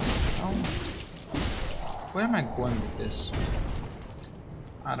 Oh. Where am I going with this?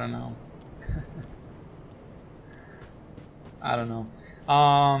 I don't know. I don't know.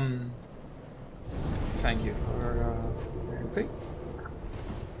 Thank you for everything.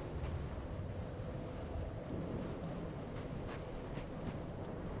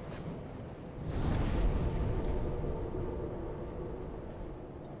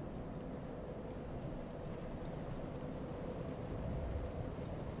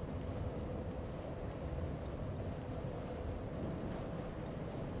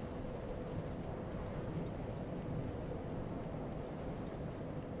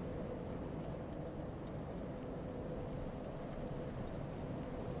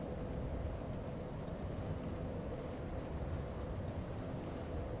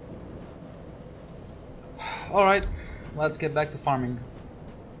 Alright, let's get back to farming.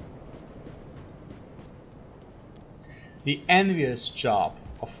 The envious job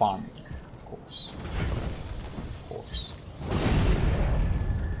of farming, of course. Of course.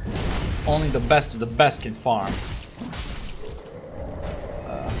 Only the best of the best can farm.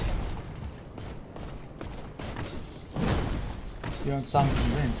 You don't sound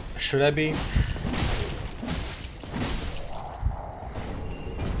convinced. Should I be?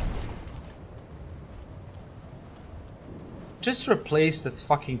 Just replace that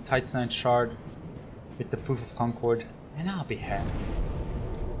fucking Titanite shard with the Proof of Concord and I'll be happy.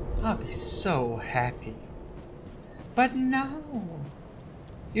 I'll be so happy. But no!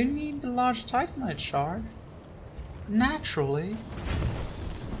 You need the large titanite shard. Naturally.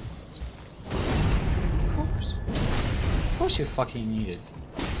 Of course. Of course you fucking need it.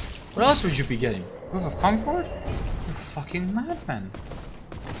 What else would you be getting? Roof of Concord? You fucking madman.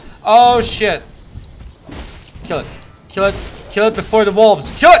 Oh shit! Kill it. Kill it. Kill it before the wolves.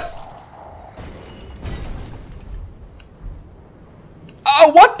 Kill it!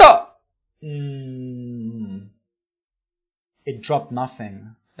 Oh, what the? It dropped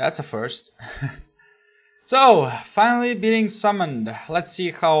nothing. That's a first. So, finally being summoned. Let's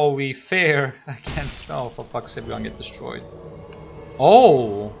see how we fare against... Oh, for fuck's sake, we're gonna get destroyed.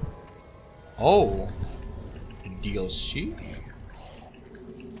 Oh! Oh! DLC?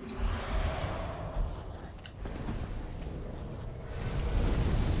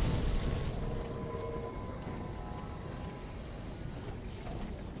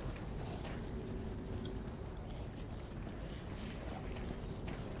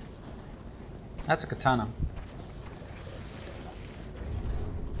 That's a katana.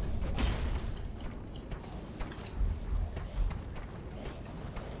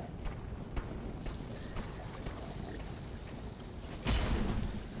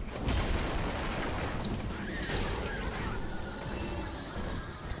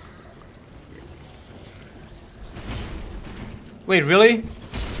 Wait, really?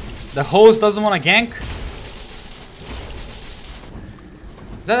 The host doesn't want to gank?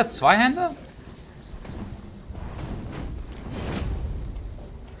 Is that a Zweihander?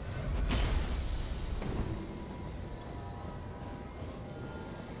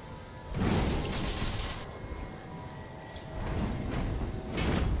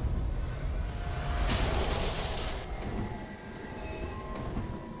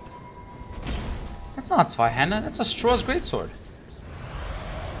 That's not a Zweihander, that's a Straw's Greatsword.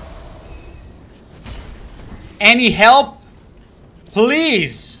 Any help?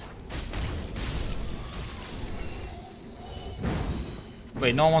 Please!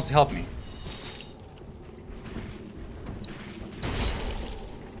 Wait, no one wants to help me.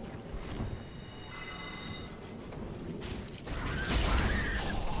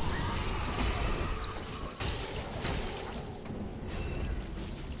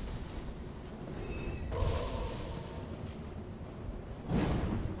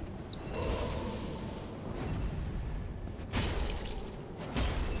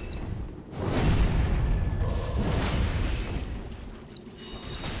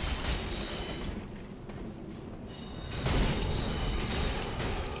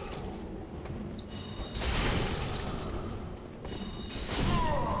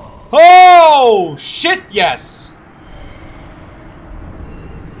 Oh shit, yes!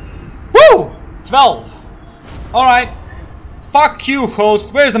 Woo! 12. Alright. Fuck you,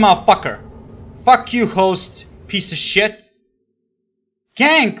 host. Where's the motherfucker? Fuck you, host. Piece of shit.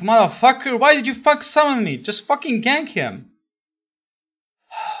 Gank, motherfucker. Why did you fuck summon me? Just fucking gank him.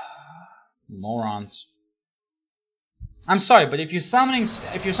 Morons. I'm sorry, but if you're summoning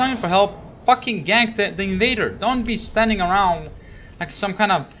for help, fucking gank the invader. Don't be standing around like some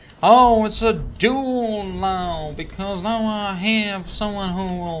kind of, oh, it's a duel now because now I have someone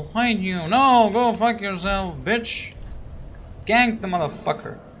who will fight you. No, go fuck yourself, bitch. Gank the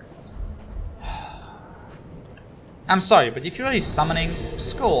motherfucker. I'm sorry, but if you're already summoning,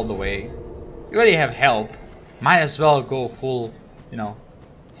 just go all the way. You already have help. Might as well go full, you know,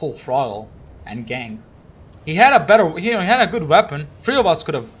 full throttle and gank. He had a good weapon. 3 of us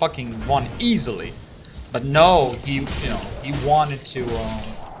could have fucking won easily. But no, he wanted to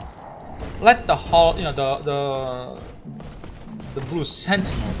let the whole, the blue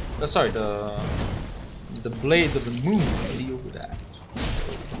sentinel, the blade of the moon deal with that.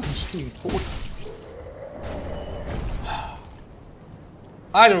 It's too important.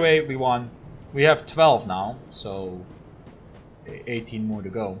 Either way, we won. We have 12 now, so 18 more to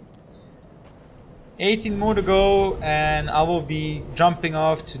go. 18 more to go, and I will be jumping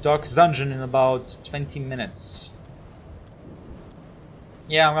off to Darkest Dungeon in about 20 minutes.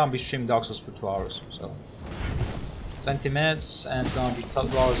 Yeah, I'm gonna be streaming Dark Souls for 2 hours, so 20 minutes, and it's gonna be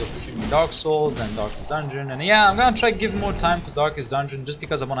 12 hours of streaming Dark Souls, then Darkest Dungeon, and yeah, I'm gonna try to give more time to Darkest Dungeon just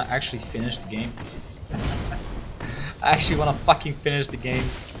because I wanna actually finish the game. I actually wanna fucking finish the game.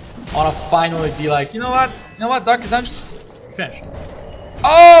 I wanna finally be like, you know what, Darkest Dungeon, finished.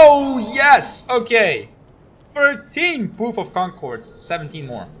 Oh yes, okay. 13 proof of concords, 17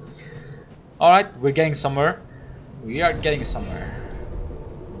 more. Alright, we're getting somewhere. We are getting somewhere.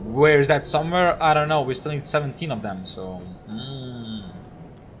 Where is that somewhere? I don't know, we still need 17 of them, so...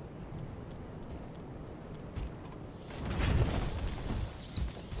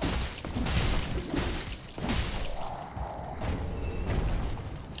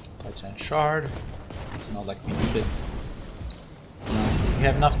 Titanite shard. Not like we needed. You know, we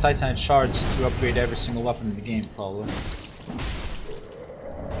have enough Titanite shards to upgrade every single weapon in the game, probably.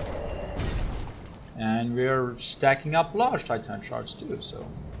 And we're stacking up large Titanite shards too, so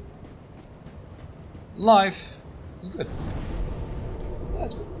life is good. Yeah,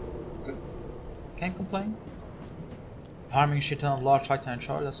 it's good. Good. Can't complain. Farming shit ton of large Titanite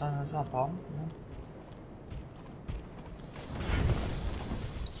shards, that's not a problem. You know?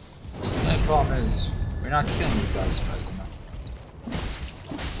 The only problem is we're not killing you guys fast enough.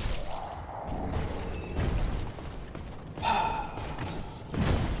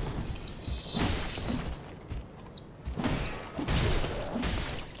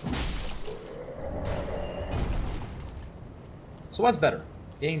 So what's better?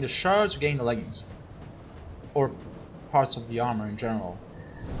 Getting the shards or getting the leggings? Or parts of the armor in general?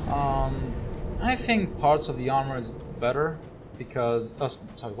 I think parts of the armor is better because... Oh,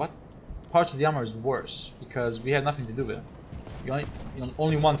 sorry, what? Parts of the armor is worse because we have nothing to do with it.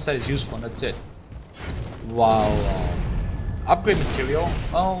 Only one set is useful and that's it. While upgrade material,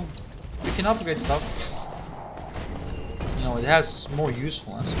 well, we can upgrade stuff. You know, it has more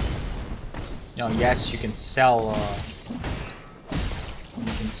usefulness. You know, yes, you can sell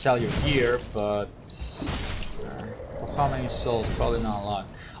your gear, but for how many souls? Probably not a lot.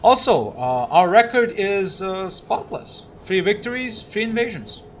 Also, our record is spotless. 3 victories, 3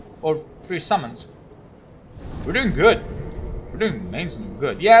 invasions, or 3 summons. We're doing good. We're doing amazingly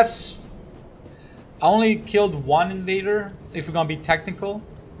good. Yes, I only killed 1 invader. If we're gonna be technical,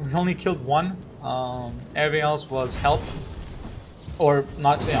 we only killed 1. Everything else was helped, or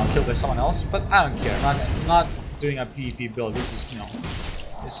not, you know, killed by someone else. But I don't care. I'm not doing a PvP build. This is, you know,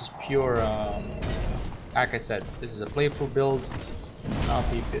 this is pure. Like I said, this is a playful build, not a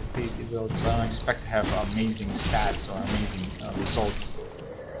PvP build. So I don't expect to have amazing stats or amazing results.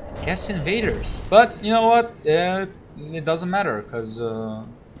 Guess invaders, but you know what? It doesn't matter because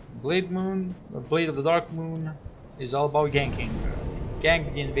Blade of the Dark Moon is all about ganking.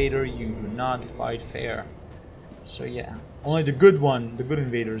 Gank the invader, you do not fight fair. So yeah, only the good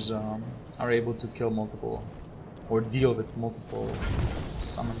invaders are able to kill multiple or deal with multiple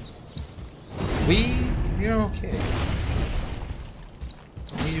summons. We're okay.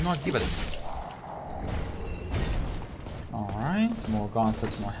 We do not give it. Alright, more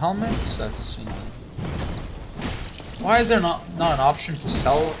gauntlets, more helmets. That's, you know. Why is there not an option to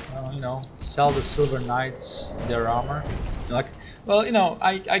sell, you know, sell the Silver Knights their armor? You're like, well, you know,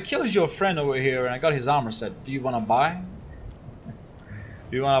 I killed your friend over here and I got his armor set. Do you want to buy?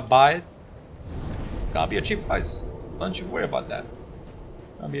 Do you want to buy it? It's gonna be a cheap price. Don't you worry about that.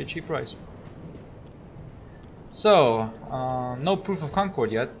 It's gonna be a cheap price. So, no proof of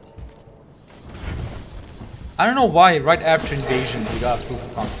concord yet. I don't know why right after invasions we got proof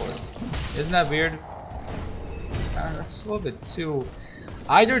of concord. Isn't that weird? That's a little bit too...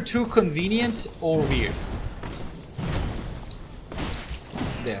 either too convenient or weird.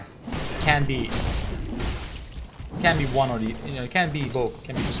 There. Can be one or the... you know, it can't be both. It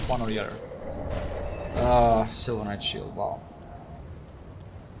can be just one or the other. Silver Knight Shield. Wow.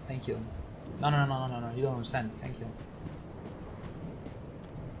 Thank you. No, you don't understand. Thank you.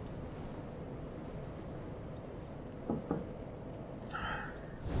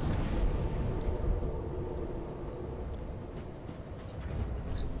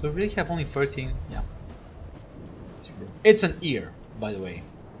 Do we really have only 13? Yeah. It's an ear, by the way.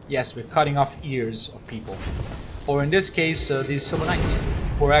 Yes, we're cutting off ears of people. Or in this case, these Silver Knights,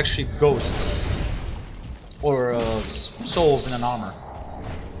 who are actually ghosts. Or souls in an armor.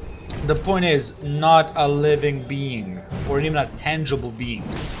 The point is, not a living being, or even a tangible being,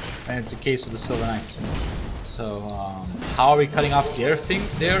 and it's the case of the Silver Knights. So, how are we cutting off their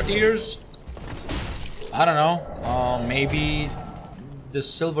ears? I don't know. Maybe the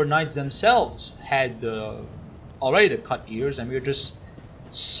Silver Knights themselves had already the cut ears, and we're just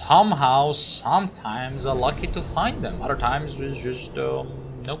somehow, sometimes, lucky to find them. Other times, it's just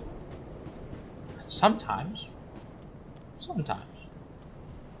nope. Sometimes.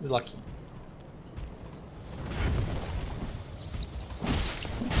 You're lucky.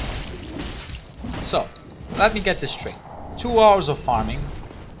 So, let me get this straight. 2 hours of farming.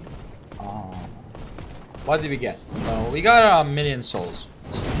 What did we get? We got 1,000,000 souls.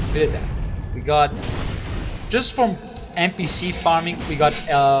 So we did that. We got, just from NPC farming, we got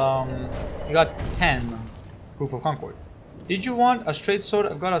 10 proof of concord. Did you want a straight sword?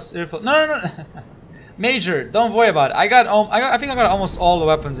 I've got a no. Major, don't worry about it. I think I got almost all the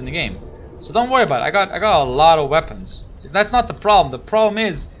weapons in the game, so don't worry about it. I got a lot of weapons. That's not the problem. The problem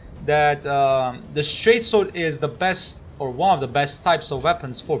is that the straight sword is the best or one of the best types of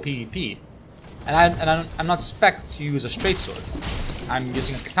weapons for PvP. And I'm not spec'd to use a straight sword. I'm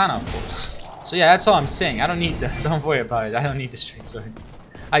using a katana, of course. So yeah, that's all I'm saying. I don't need the. Don't worry about it. I don't need the straight sword.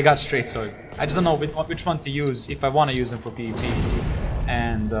 I got straight swords. I just don't know which one to use if I want to use them for PvP.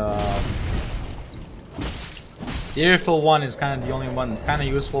 And the airfill one is kind of the only one that's kind of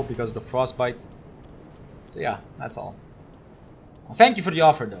useful because of the frostbite. So yeah, that's all. Well, thank you for the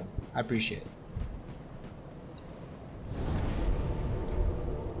offer, though. I appreciate it.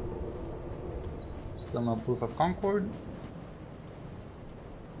 Still no proof of Concord.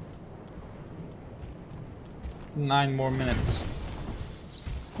 9 more minutes.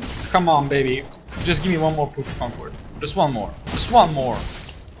 Come on, baby. Just give me one more proof of Concord. Just one more. Just one more.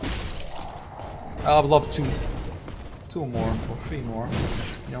 I'd love two more or 3 more.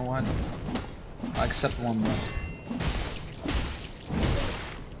 You know what? I'll accept one more.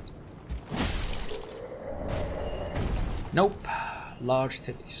 Nope. Large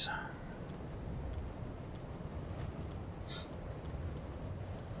titties.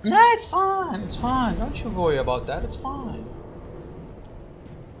 Nah, it's fine. It's fine. Don't you worry about that. It's fine.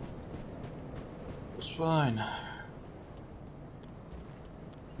 It's fine.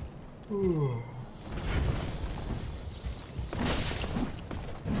 Ooh.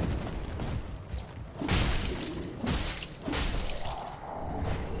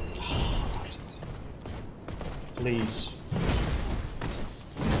 Please.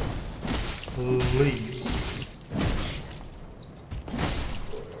 Please.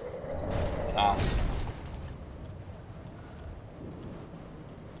 Ah.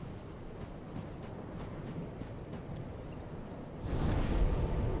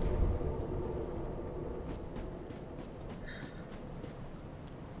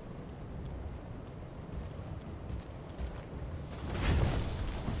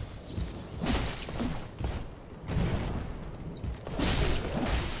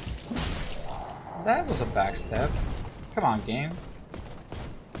 That was a backstab. Come on, game.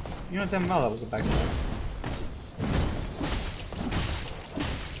 You know damn well that was a backstab.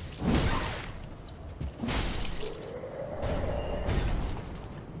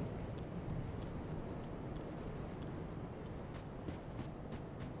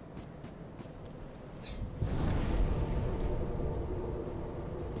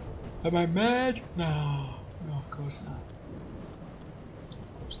 Am I mad? No. No, of course not.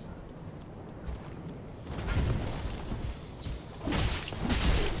 Of course not.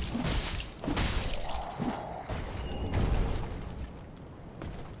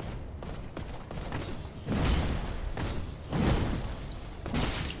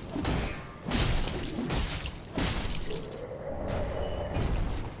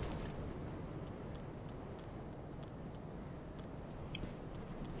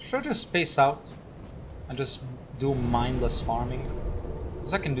 Should I just space out and just do mindless farming?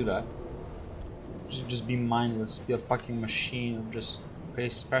 Because I can do that. Just be mindless, be a fucking machine of just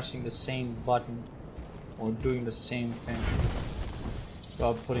pressing the same button or doing the same thing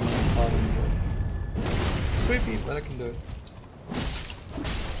without putting any thought into it. It's creepy, but I can do it.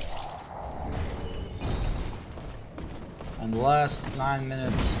 And the last 9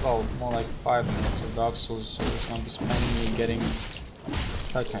 minutes, well, more like 5 minutes of Dark Souls, so it's going to be spending me getting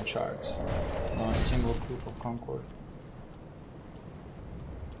Titan shards. Not a single proof of Concord.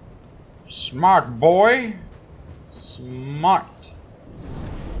 Smart boy! Smart!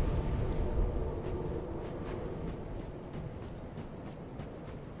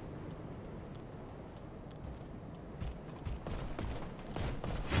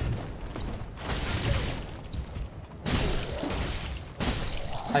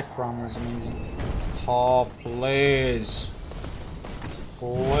 Hyper armor is amazing. Oh, please.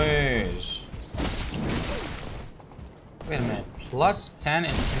 Please. Wait a minute. Plus 10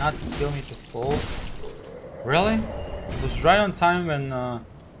 and cannot heal me to full? Really? It was right on time when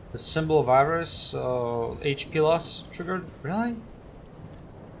the symbol of Iris HP loss triggered? Really?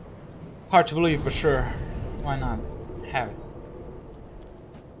 Hard to believe, but sure. Why not? Have it.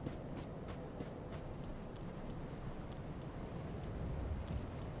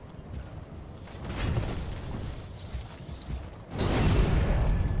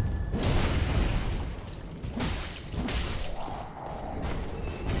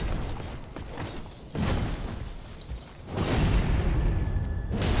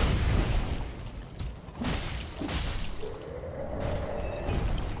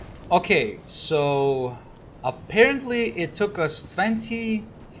 Okay, so apparently it took us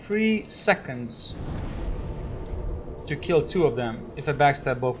 23 seconds to kill 2 of them if I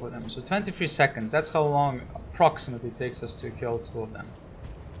backstab both of them. So 23 seconds, that's how long approximately it takes us to kill 2 of them.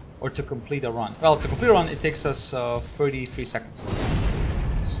 or to complete a run. Well, to complete a run, it takes us 33 seconds.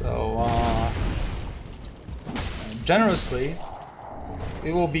 So, generously,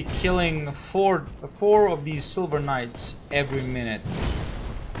 we will be killing four of these Silver Knights every minute.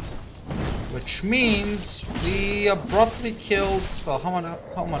 Which means we abruptly killed, well,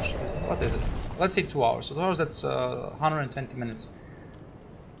 how much is it? What is it? Let's say 2 hours. So 2 hours, that's 120 minutes.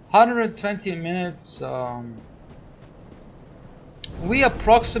 120 minutes, we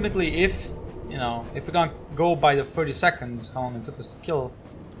approximately, if we're gonna go by the 30 seconds, how long it took us to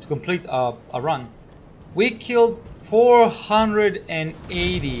complete a run, we killed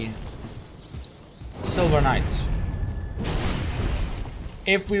 480 Silver Knights.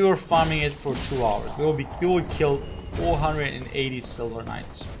 If we were farming it for 2 hours, we will kill 480 Silver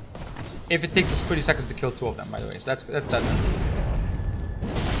Knights. If it takes us 30 seconds to kill 2 of them, by the way. So that's that many.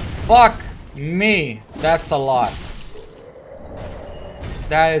 Fuck me, that's a lot.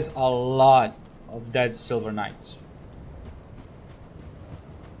 That is a lot of dead Silver Knights.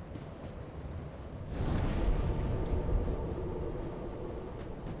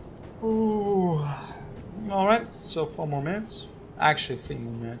 Ooh. Alright, so 4 more minutes. Actually 3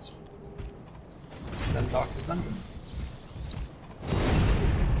 more minutes. Then Doc is done.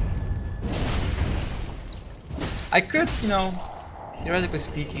 I could, theoretically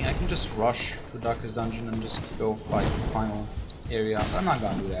speaking, I can just rush the Darkest Dungeon and just go fight the final area. But I'm not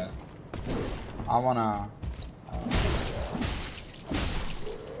gonna do that. I wanna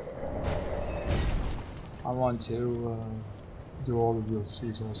I want to do all the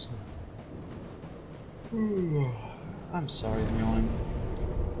DLCs also. I'm sorry I'm yawning.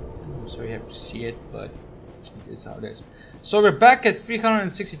 I'm sorry you have to see it, but it is how it is. So we're back at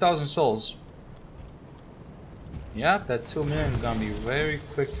 360,000 souls. Yeah, that 2 million is gonna be very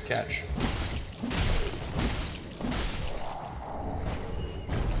quick to catch.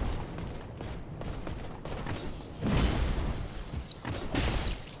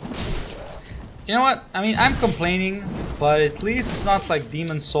 You know what? I mean, I'm complaining, but at least it's not like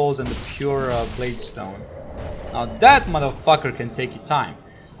Demon Souls and the pure Bladestone. Now that motherfucker can take your time.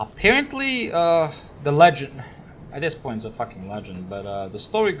 Apparently, the legend, at this point it's a fucking legend, but the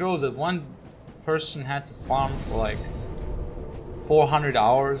story goes that one person had to farm for like 400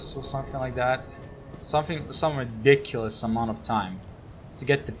 hours or something like that. Some ridiculous amount of time to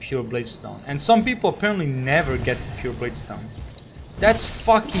get the pure Bladestone. And some people apparently never get the pure Bladestone. That's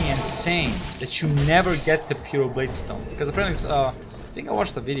fucking insane that you never get the pure Bladestone. Because apparently it's, I think I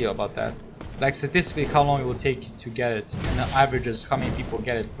watched a video about that. Like statistically how long it will take you to get it, and the average is how many people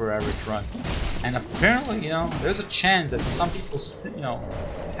get it per average run. And apparently, there's a chance that some people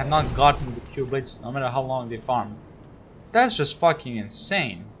have not gotten the pure Bladestone no matter how long they farm. That's just fucking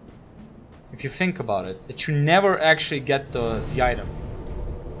insane. If you think about it, that you never actually get the item.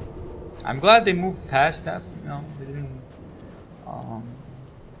 I'm glad they moved past that, they didn't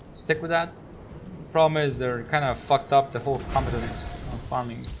stick with that. The problem is they're kind of fucked up the whole competence of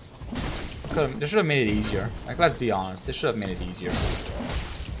farming. They should have made it easier. Like, let's be honest, they should have made it easier.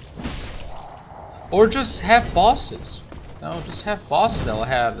 Or just have bosses. Just have bosses that will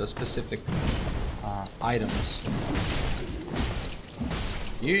have the specific items.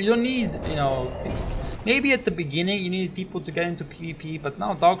 You don't need, maybe at the beginning you need people to get into PvP, but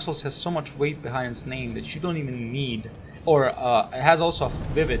now Dark Souls has so much weight behind its name that you don't even need. Or it has also a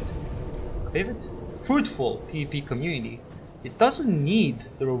fruitful PvP community. It doesn't need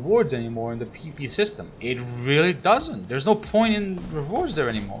the rewards anymore in the PvP system. It really doesn't. There's no point in rewards there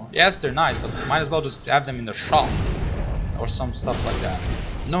anymore. Yes, they're nice, but might as well just have them in the shop or some stuff like that.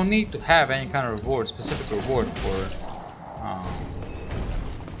 No need to have any kind of reward, specific reward for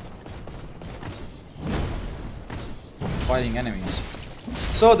fighting enemies.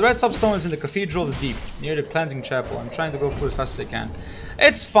 So the red substone is in the Cathedral of the Deep, near the cleansing chapel. I'm trying to go through as fast as I can.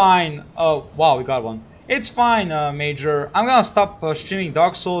 It's fine. Oh wow, we got one. It's fine, Major. I'm gonna stop streaming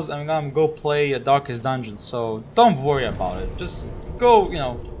Dark Souls and I'm gonna go play Darkest Dungeon. So don't worry about it. Just go,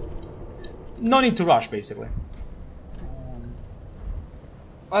 no need to rush, basically.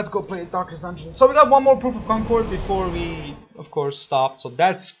 Let's go play Darkest Dungeon. So we got one more proof of Concord before we, of course, stop. So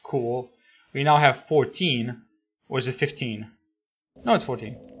that's cool. We now have 14. Or is it 15? No, it's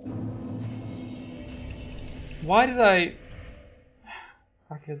 14. Why did I...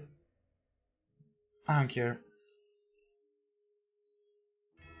 Fuck it. I don't care.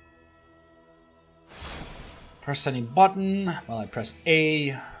 Press any button. Well, I pressed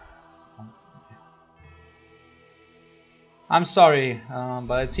A. I'm sorry,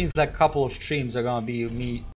 but it seems like a couple of streams are gonna be me